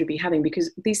conversation we should be having,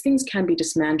 because these things can be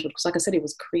dismantled, because like I said, it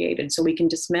was created. So we can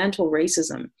dismantle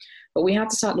racism, but we have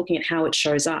to start looking at how it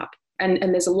shows up.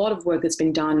 And there's a lot of work that's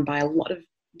been done by a lot of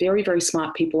very, very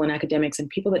smart people and academics and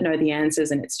people that know the answers.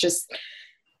 And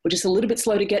we're just a little bit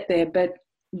slow to get there, but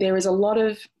there is a lot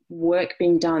of work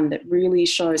being done that really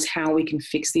shows how we can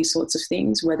fix these sorts of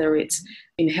things, whether it's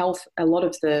in health. A lot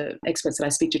of the experts that I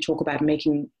speak to talk about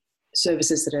making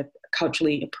services that are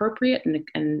culturally appropriate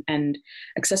and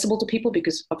accessible to people,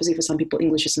 because obviously for some people,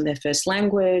 English isn't their first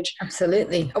language.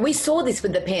 Absolutely. We saw this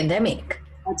with the pandemic.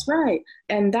 That's right.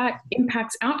 And that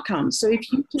impacts outcomes. So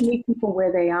if you can meet people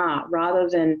where they are, rather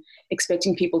than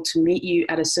expecting people to meet you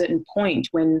at a certain point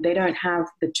when they don't have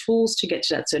the tools to get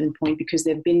to that certain point because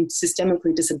they've been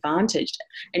systemically disadvantaged,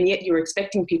 and yet you're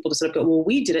expecting people to sort of go, well,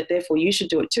 we did it, therefore you should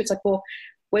do it too. It's like, well,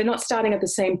 we're not starting at the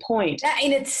same point. That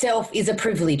in itself is a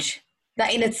privilege.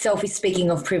 That in itself is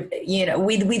speaking of,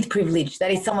 with privilege.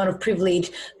 That is someone of privilege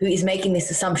who is making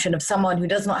this assumption of someone who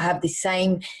does not have the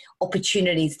same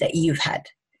opportunities that you've had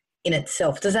in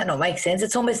itself. Does that not make sense?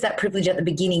 It's almost that privilege at the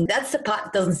beginning. That's the part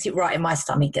that doesn't sit right in my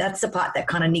stomach. That's the part that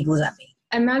kind of niggles at me.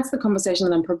 And that's the conversation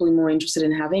that I'm probably more interested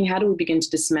in having. How do we begin to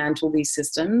dismantle these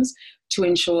systems to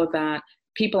ensure that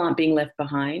people aren't being left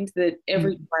behind, that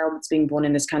every child that's being born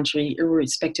in this country,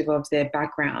 irrespective of their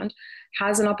background,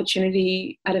 has an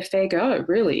opportunity at a fair go,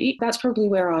 really. That's probably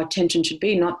where our attention should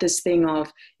be, not this thing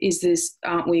of, is this,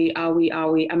 aren't we, are we?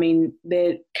 I mean,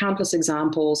 there are countless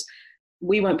examples.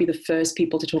 We won't be the first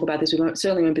people to talk about this.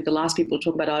 Certainly won't be the last people to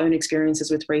talk about our own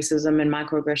experiences with racism and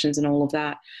microaggressions and all of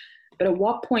that. But at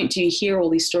what point do you hear all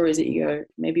these stories that you go,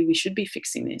 maybe we should be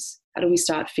fixing this? How do we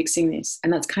start fixing this?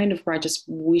 And that's kind of where I just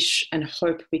wish and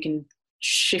hope we can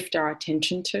shift our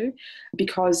attention to,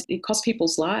 because it costs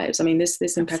people's lives. I mean, this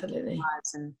impacts their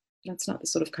lives, and that's not the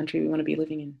sort of country we want to be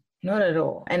living in. Not at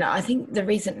all. And I think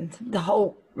the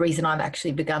whole reason I've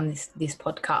actually begun this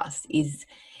podcast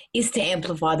is to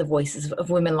amplify the voices of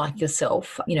women like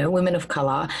yourself, you know, women of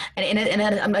colour.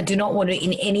 And I do not want to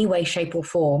in any way, shape or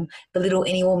form belittle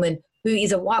any woman who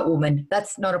is a white woman.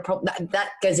 That's not a problem.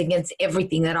 That goes against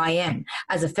everything that I am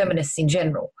as a feminist in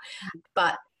general.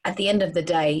 But at the end of the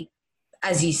day,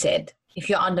 as you said, if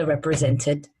you're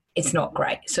underrepresented, it's not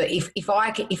great. So if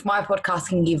my podcast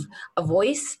can give a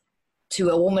voice to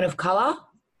a woman of colour,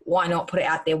 why not put it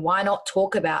out there? Why not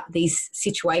talk about these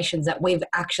situations that we've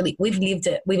lived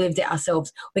it. We lived it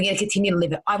ourselves. We're going to continue to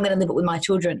live it. I'm going to live it with my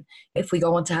children if we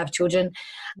go on to have children.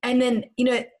 And then, you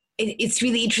know, it's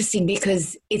really interesting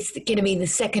because it's going to be the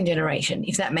second generation,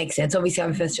 if that makes sense. Obviously, I'm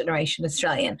a first generation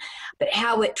Australian, but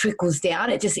how it trickles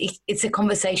down, it's a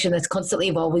conversation that's constantly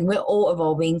evolving. We're all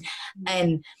evolving,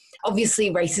 and obviously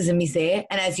racism is there.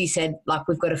 And as you said, like,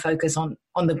 we've got to focus on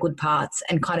the good parts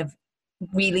and kind of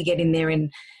really get in there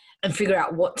and figure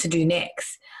out what to do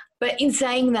next. But in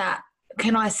saying that,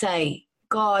 can I say,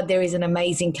 God, there is an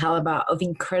amazing caliber of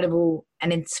incredible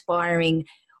and inspiring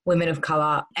women of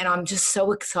colour, and I'm just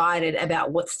so excited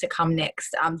about what's to come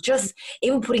next. Just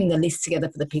even putting the list together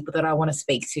for the people that I want to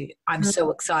speak to, I'm so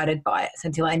excited by it,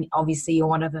 Santilla, and obviously you're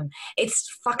one of them. It's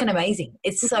fucking amazing.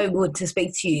 It's so good to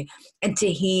speak to you and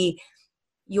to hear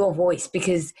your voice,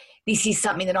 because this is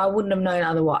something that I wouldn't have known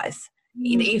otherwise,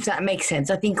 if that makes sense.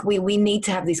 I think we need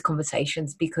to have these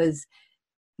conversations, because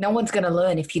no one's going to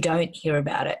learn if you don't hear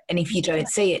about it and if you don't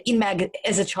see it.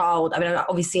 As a child, I mean,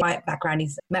 obviously my background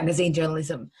is magazine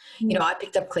journalism. You know, I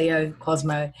picked up Cleo,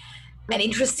 Cosmo, and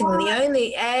interestingly,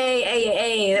 we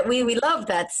love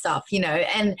that stuff, you know,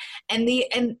 and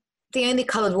the only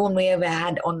coloured woman we ever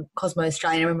had on Cosmo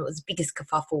Australia, I remember it was the biggest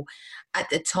kerfuffle at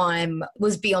the time,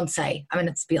 was Beyonce. I mean,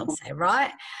 it's Beyonce,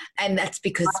 right? And that's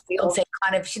because Beyonce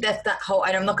kind of, that's that whole,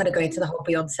 and I'm not going to go into the whole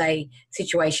Beyonce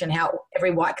situation, how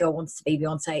every white girl wants to be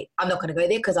Beyonce. I'm not going to go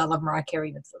there because I love Mariah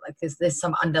Carey. It's like there's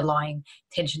some underlying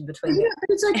tension between them. But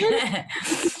it's okay.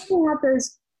 You have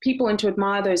those people and to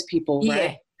admire those people,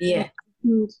 right? Yeah.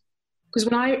 Because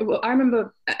when I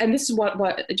remember, and this is what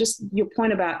just your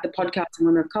point about the podcast and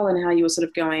women of colour and how you were sort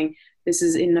of going, this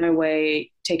is in no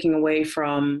way taking away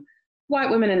from white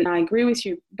women, and I agree with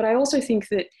you. But I also think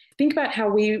about how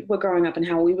we were growing up and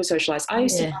how we were socialised. I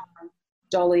used to have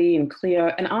Dolly and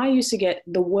Cleo, and I used to get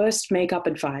the worst makeup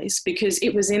advice because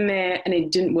it was in there and it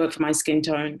didn't work for my skin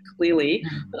tone, clearly.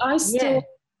 But I still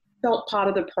felt part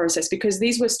of the process because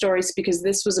these were stories, because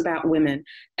this was about women.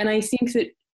 And I think that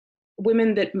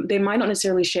women that they might not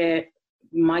necessarily share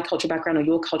my culture background or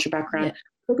your culture background,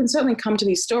 but can certainly come to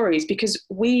these stories because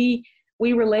we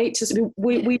relate to,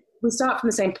 we start from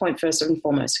the same point first and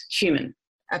foremost, human,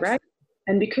 right?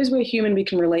 And because we're human, we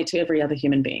can relate to every other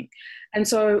human being. And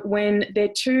so when there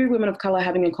are two women of colour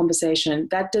having a conversation,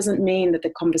 that doesn't mean that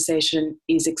the conversation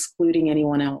is excluding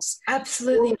anyone else.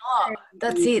 Absolutely not.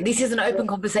 That's it. This is an open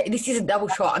conversation. This is a double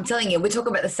shot. I'm telling you, we're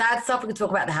talking about the sad stuff. We can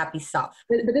talk about the happy stuff.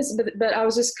 But I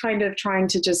was just kind of trying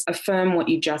to just affirm what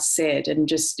you just said and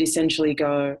just essentially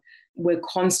go, we're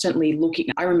constantly looking.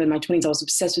 I remember in my 20s, I was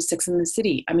obsessed with Sex and the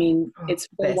City. I mean, it's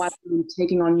all white women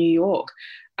taking on New York.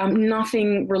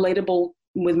 Nothing relatable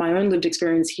with my own lived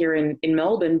experience here in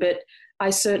Melbourne, but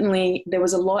there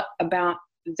was a lot about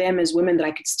them as women that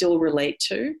I could still relate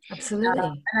to. Absolutely.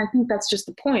 And I think that's just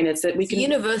the point. It's that it's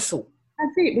universal.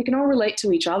 That's it. We can all relate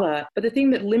to each other. But the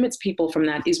thing that limits people from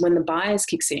that is when the bias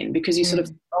kicks in, because you sort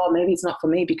of, maybe it's not for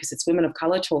me because it's women of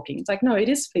colour talking. It's like, no, it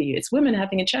is for you. It's women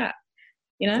having a chat.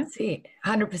 You know? That's it.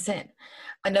 100%.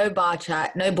 No bar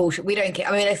chat, no bullshit. We don't care.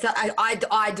 I mean, it's not,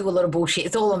 I do a lot of bullshit.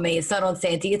 It's all on me. It's not on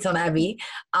Santi. It's on Abby.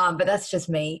 But that's just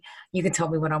me. You can tell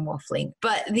me when I'm waffling.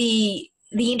 But the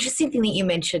interesting thing that you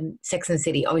mentioned, Sex and the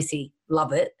City, obviously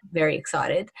love it. Very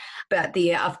excited. But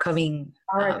the upcoming,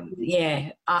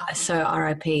 so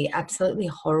RIP, absolutely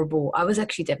horrible. I was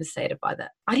actually devastated by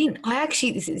that.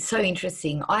 This is so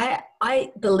interesting.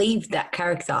 I believed that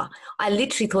character. I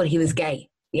literally thought he was gay,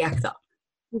 the actor.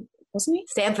 Wasn't he?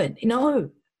 Stanford.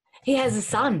 No, he has a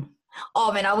son.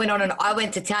 Oh man, I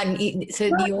went to town. So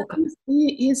New York.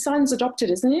 His son's adopted,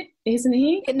 isn't it? Isn't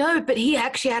he? No, but he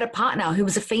actually had a partner who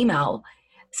was a female.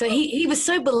 So he was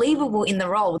so believable in the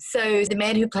role. So the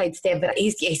man who played Stanford,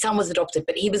 his son was adopted,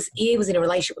 but he was in a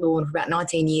relationship with a woman for about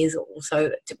 19 years or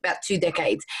so, about 2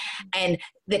 decades. And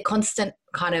the constant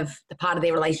kind of the part of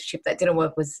their relationship that didn't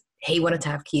work was he wanted to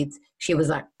have kids. She was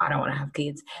like, I don't want to have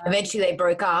kids. Eventually they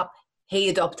broke up. He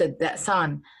adopted that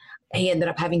son. He ended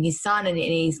up having his son, and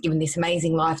he's given this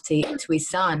amazing life to his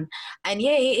son. And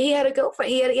yeah, he had a girlfriend.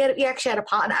 He actually had a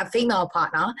partner, a female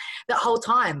partner, that whole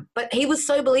time. But he was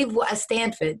so believable as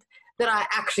Stanford that I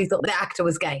actually thought the actor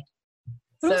was gay.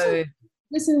 But so,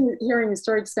 also, hearing the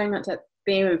story, just going back to that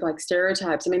theme of like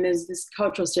stereotypes. I mean, there's this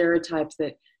cultural stereotype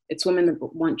that it's women that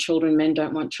want children, men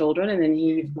don't want children, and then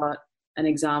you've got an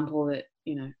example that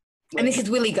and this is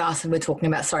Willie Garson we're talking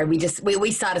about. Sorry,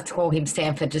 we started to call him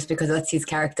Stanford just because that's his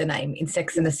character name in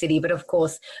Sex and the City. But of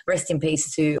course, rest in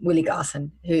peace to Willie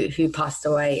Garson, who passed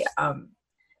away. I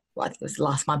think it was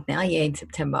last month now. Yeah, in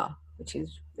September, which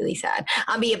is really sad.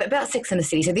 But yeah, but about Sex and the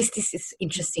City. So this is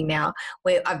interesting now.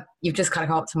 Where you've just kind of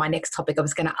come up to my next topic. I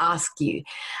was going to ask you,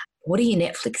 what are you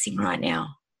Netflixing right now?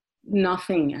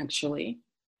 Nothing, actually.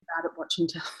 Bad at watching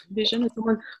television.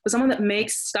 For someone that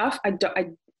makes stuff,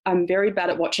 I'm very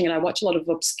bad at watching it. I watch a lot of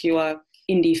obscure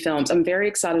indie films. I'm very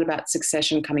excited about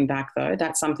Succession coming back, though.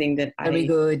 That's something that Very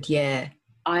good, yeah.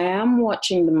 I am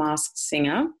watching The Masked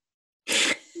Singer.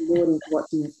 I'm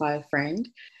watching it by a friend.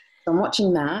 So I'm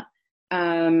watching that.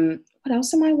 What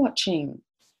else am I watching?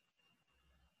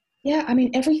 Yeah, I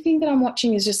mean, everything that I'm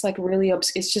watching is just like really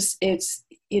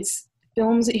it's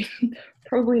films that you've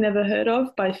probably never heard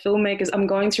of by filmmakers. I'm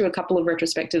going through a couple of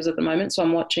retrospectives at the moment, so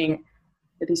I'm watching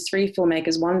these 3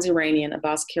 filmmakers. One's Iranian,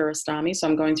 Abbas Kiarostami, so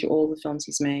I'm going through all the films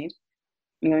he's made.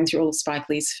 I'm going through all of Spike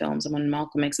Lee's films. I'm on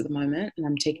Malcolm X at the moment, and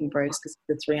I'm taking breaks because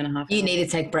the 3.5 hours. You need to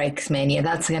take breaks, man. Yeah,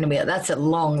 that's a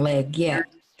long leg, yeah.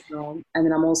 And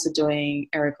then I'm also doing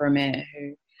Eric Romer,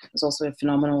 who is also a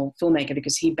phenomenal filmmaker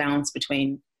because he bounced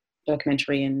between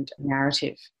documentary and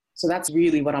narrative. So that's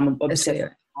really what I'm obsessed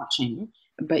with watching.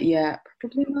 But yeah,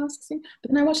 probably Masked Singer.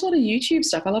 But then I watch a lot of YouTube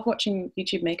stuff. I love watching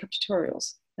YouTube makeup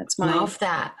tutorials. That's my love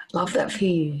that for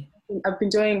you. I've been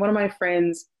doing, one of my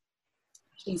friends,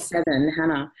 she's 7,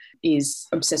 Hannah, is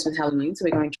obsessed with Halloween, so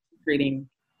we're going trick-or-treating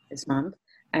this month,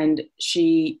 and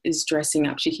she is dressing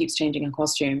up. She keeps changing her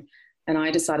costume, and I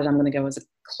decided I'm going to go as a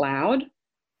cloud.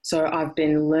 So I've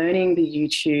been learning the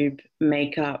YouTube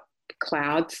makeup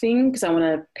cloud thing because I want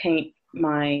to paint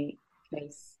my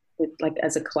face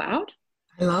as a cloud.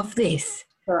 I love this.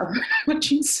 I'm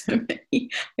watching so many.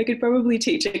 I could probably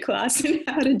teach a class in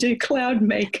how to do cloud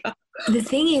makeup. The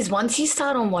thing is, once you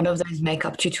start on one of those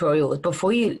makeup tutorials,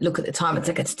 before you look at the time, it's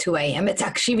like it's 2 a.m. It's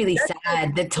actually really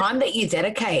sad. The time that you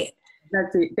dedicate.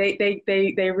 That's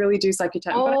it. They really do suck your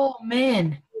time. Oh,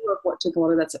 man. I love watching a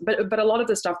lot of that. But a lot of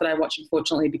the stuff that I watch,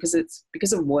 unfortunately, because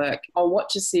of work, I'll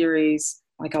watch a series.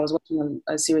 Like I was watching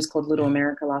a series called Little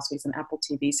America last week. It's an Apple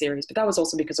TV series, but that was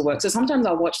also because of work. So sometimes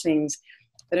I'll watch things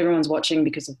that everyone's watching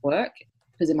because of work,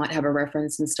 because it might have a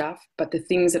reference and stuff. But the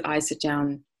things that I sit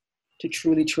down to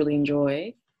truly, truly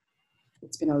enjoy,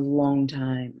 it's been a long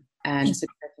time. And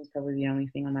Succession is probably the only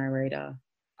thing on my radar.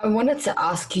 I wanted to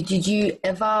ask you, did you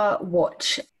ever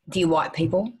watch Dear White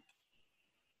People?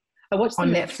 I watched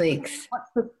on Netflix. I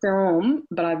watched the film,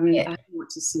 but I haven't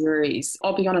watched the series.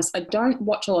 I'll be honest, I don't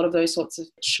watch a lot of those sorts of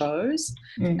shows.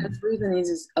 And the reason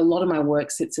is a lot of my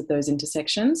work sits at those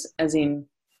intersections, as in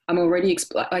I'm already,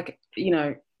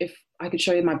 if I could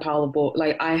show you my pile of books,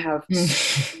 like I have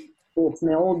books and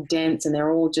they're all dense and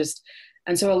they're all just,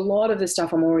 and so a lot of the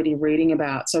stuff I'm already reading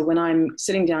about. So when I'm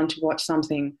sitting down to watch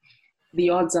something, the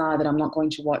odds are that I'm not going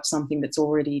to watch something that's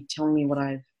already telling me what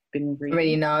I've been reading.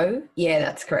 Already know? Yeah,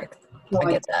 that's correct.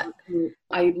 I get that.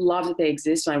 I love that they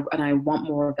exist, and I want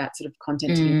more of that sort of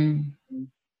content to be.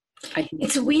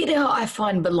 It's weird how I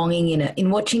find belonging in it, in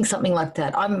watching something like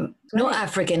that. I'm not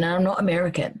African and I'm not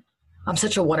American. I'm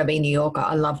such a wannabe New Yorker.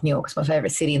 I love New York. It's my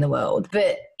favourite city in the world.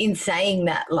 But in saying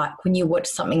that, like when you watch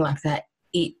something like that,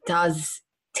 it does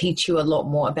teach you a lot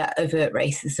more about overt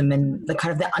racism and the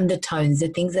kind of the undertones, the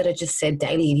things that are just said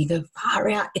daily. And you go, far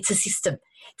out, it's a system.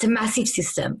 It's a massive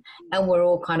system. And we're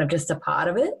all kind of just a part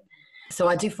of it. So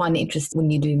I do find it interesting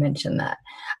when you do mention that.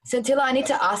 Santilla, I need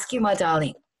to ask you, my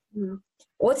darling,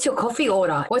 what's your coffee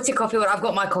order? What's your coffee order? I've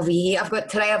got my coffee here. I've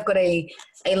got a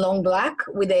long black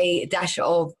with a dash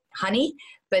of honey,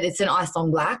 but it's an iced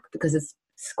long black because it's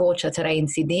scorcher today in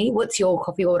Sydney. What's your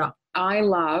coffee order? I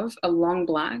love a long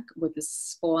black with a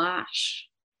splash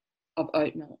of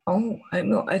oat milk. Oh, oat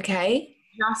milk. Okay.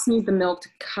 just need the milk to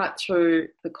cut through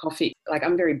the coffee. Like,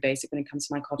 I'm very basic when it comes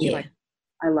to my coffee. Yeah. Like,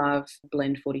 I love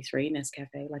Blend 43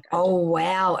 Nescafe. Like, Oh,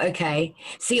 wow. Okay.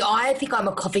 See, I think I'm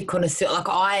a coffee connoisseur. Like,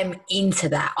 I am into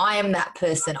that. I am that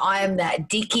person. I am that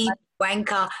dicky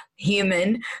wanker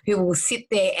human who will sit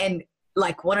there and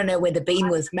like want to know where the bean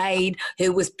was made,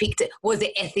 who was picked it, was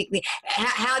it ethically,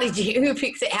 how did you, who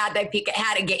picks it, how'd they pick it,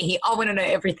 how to get here. I want to know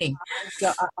everything.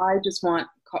 So I just want,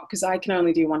 because I can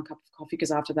only do 1 cup of coffee,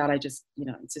 because after that I just,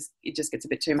 it just gets a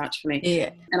bit too much for me.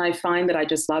 Yeah. And I find that I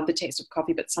just love the taste of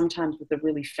coffee, but sometimes with the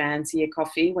really fancier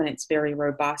coffee, when it's very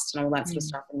robust and all that sort of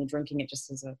stuff, and you're drinking it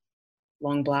just as a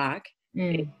long black,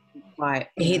 it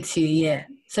hits you, yeah.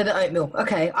 So the oat milk.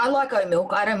 Okay. I like oat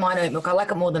milk. I don't mind oat milk. I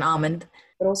like it more than almond.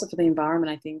 But also for the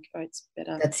environment, I think oat's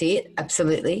better. That's it.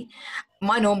 Absolutely.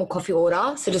 My normal coffee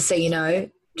order, so just so you know,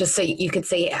 just so you could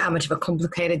see how much of a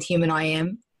complicated human I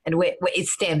am, and where it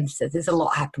stems. So there's a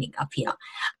lot happening up here.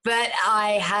 But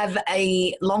I have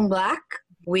a long black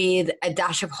with a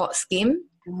dash of hot skim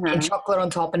and chocolate on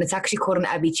top, and it's actually called an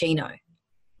Abicino.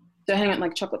 So hang on,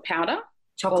 like chocolate powder?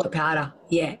 Chocolate powder,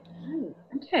 yeah. Oh,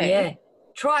 okay. Yeah.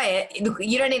 Try it. Look,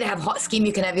 you don't need to have hot skim.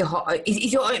 You can have your hot –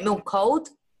 is your oat milk cold?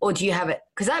 Or do you have it?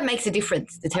 Because that makes a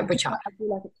difference, the temperature. I do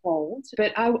like it cold.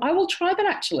 But I will try that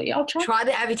actually. I'll try. Try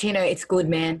the Avicino. It's good,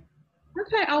 man.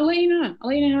 Okay, I'll let you know. How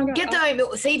it goes. Get the oat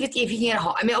milk. See if you can get it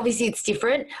hot. I mean, obviously it's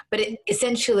different, but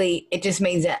essentially it just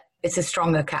means that it's a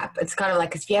stronger cap. It's kind of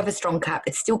like if you have a strong cap,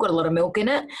 it's still got a lot of milk in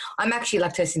it. I'm actually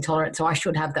lactose intolerant, so I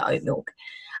should have the oat milk.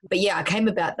 But yeah, I came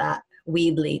about that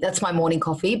weirdly. That's my morning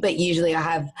coffee, but usually I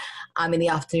have, in the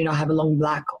afternoon, I have a long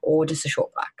black or just a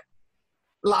short black.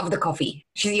 Love the coffee.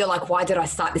 You're like, why did I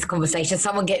start this conversation?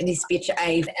 Someone get this bitch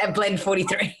a Blend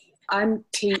 43. I'm a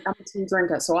tea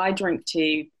drinker, so I drink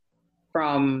tea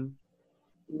from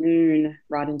noon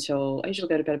right until I usually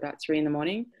go to bed about 3 a.m.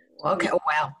 Okay. Oh,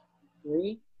 wow.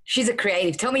 3. She's a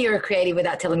creative. Tell me you're a creative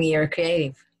without telling me you're a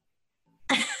creative.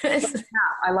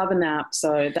 I love a nap,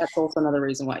 so that's also another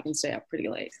reason why I can stay up pretty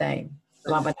late. Same.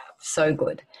 Love a nap. So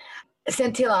good.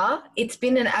 Santilla, it's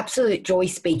been an absolute joy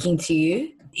speaking to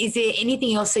you. Is there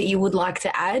anything else that you would like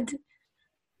to add?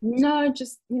 No,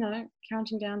 just,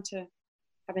 counting down to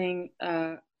having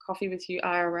coffee with you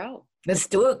IRL. Let's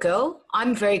do it, girl.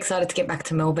 I'm very excited to get back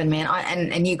to Melbourne, man.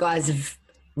 And you guys have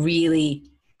really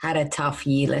had a tough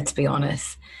year, let's be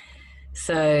honest.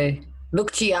 So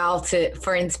look to y'all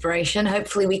for inspiration.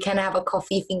 Hopefully we can have a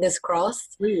coffee, fingers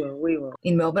crossed. We will.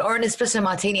 In Melbourne. Or an espresso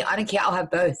martini. I don't care. I'll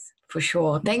have both for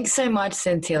sure. Thanks so much,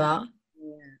 Santilla.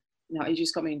 Yeah. No, you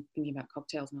just got me thinking about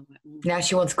cocktails. And I was like, Now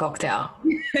she wants a cocktail.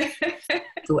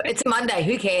 It's a Monday.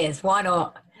 Who cares? Why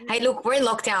not? Hey, look, we're in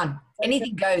lockdown.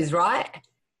 Anything goes, right?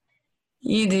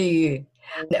 You do you.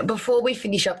 Now, before we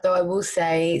finish up, though, I will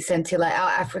say, Santilla, Our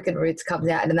African Roots comes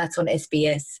out, and that's on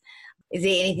SBS. Is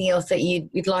there anything else that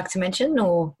you'd like to mention,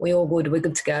 or we all good? We're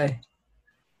good to go.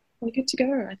 We're good to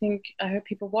go. I hope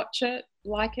people watch it,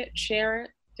 like it, share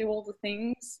it, do all the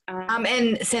things.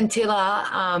 And Santilla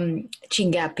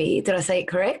Chingaipe, did I say it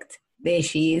correct? There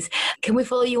she is. Can we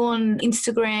follow you on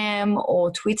Instagram or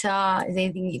Twitter? Is there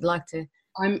anything you'd like to?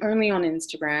 I'm only on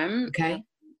Instagram. Okay.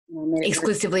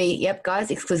 Exclusively, yep,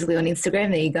 guys, exclusively on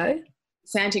Instagram. There you go.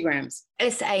 Santigrams.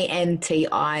 Santigrams.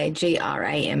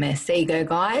 There you go,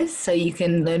 guys. So you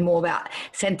can learn more about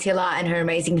Santilla and her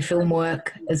amazing film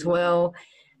work as well.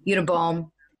 You're a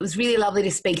bomb. It was really lovely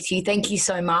to speak to you. Thank you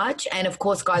so much. And of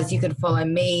course, guys, you can follow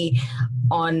me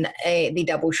on the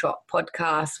Double Shot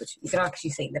podcast, which you can actually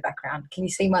see in the background. Can you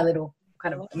see my little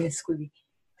kind of squibby?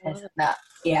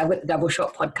 Yeah, with the Double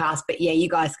Shot podcast. But yeah, you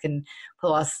guys can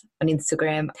follow us on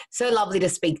Instagram. So lovely to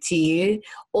speak to you.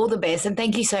 All the best. And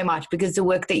thank you so much, because the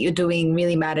work that you're doing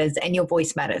really matters and your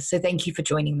voice matters. So thank you for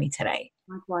joining me today.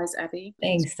 Likewise, Abby.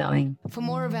 Thanks, darling. For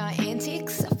more of our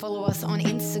antics, follow us on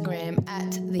Instagram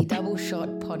at the Double Shot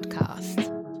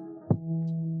Podcast.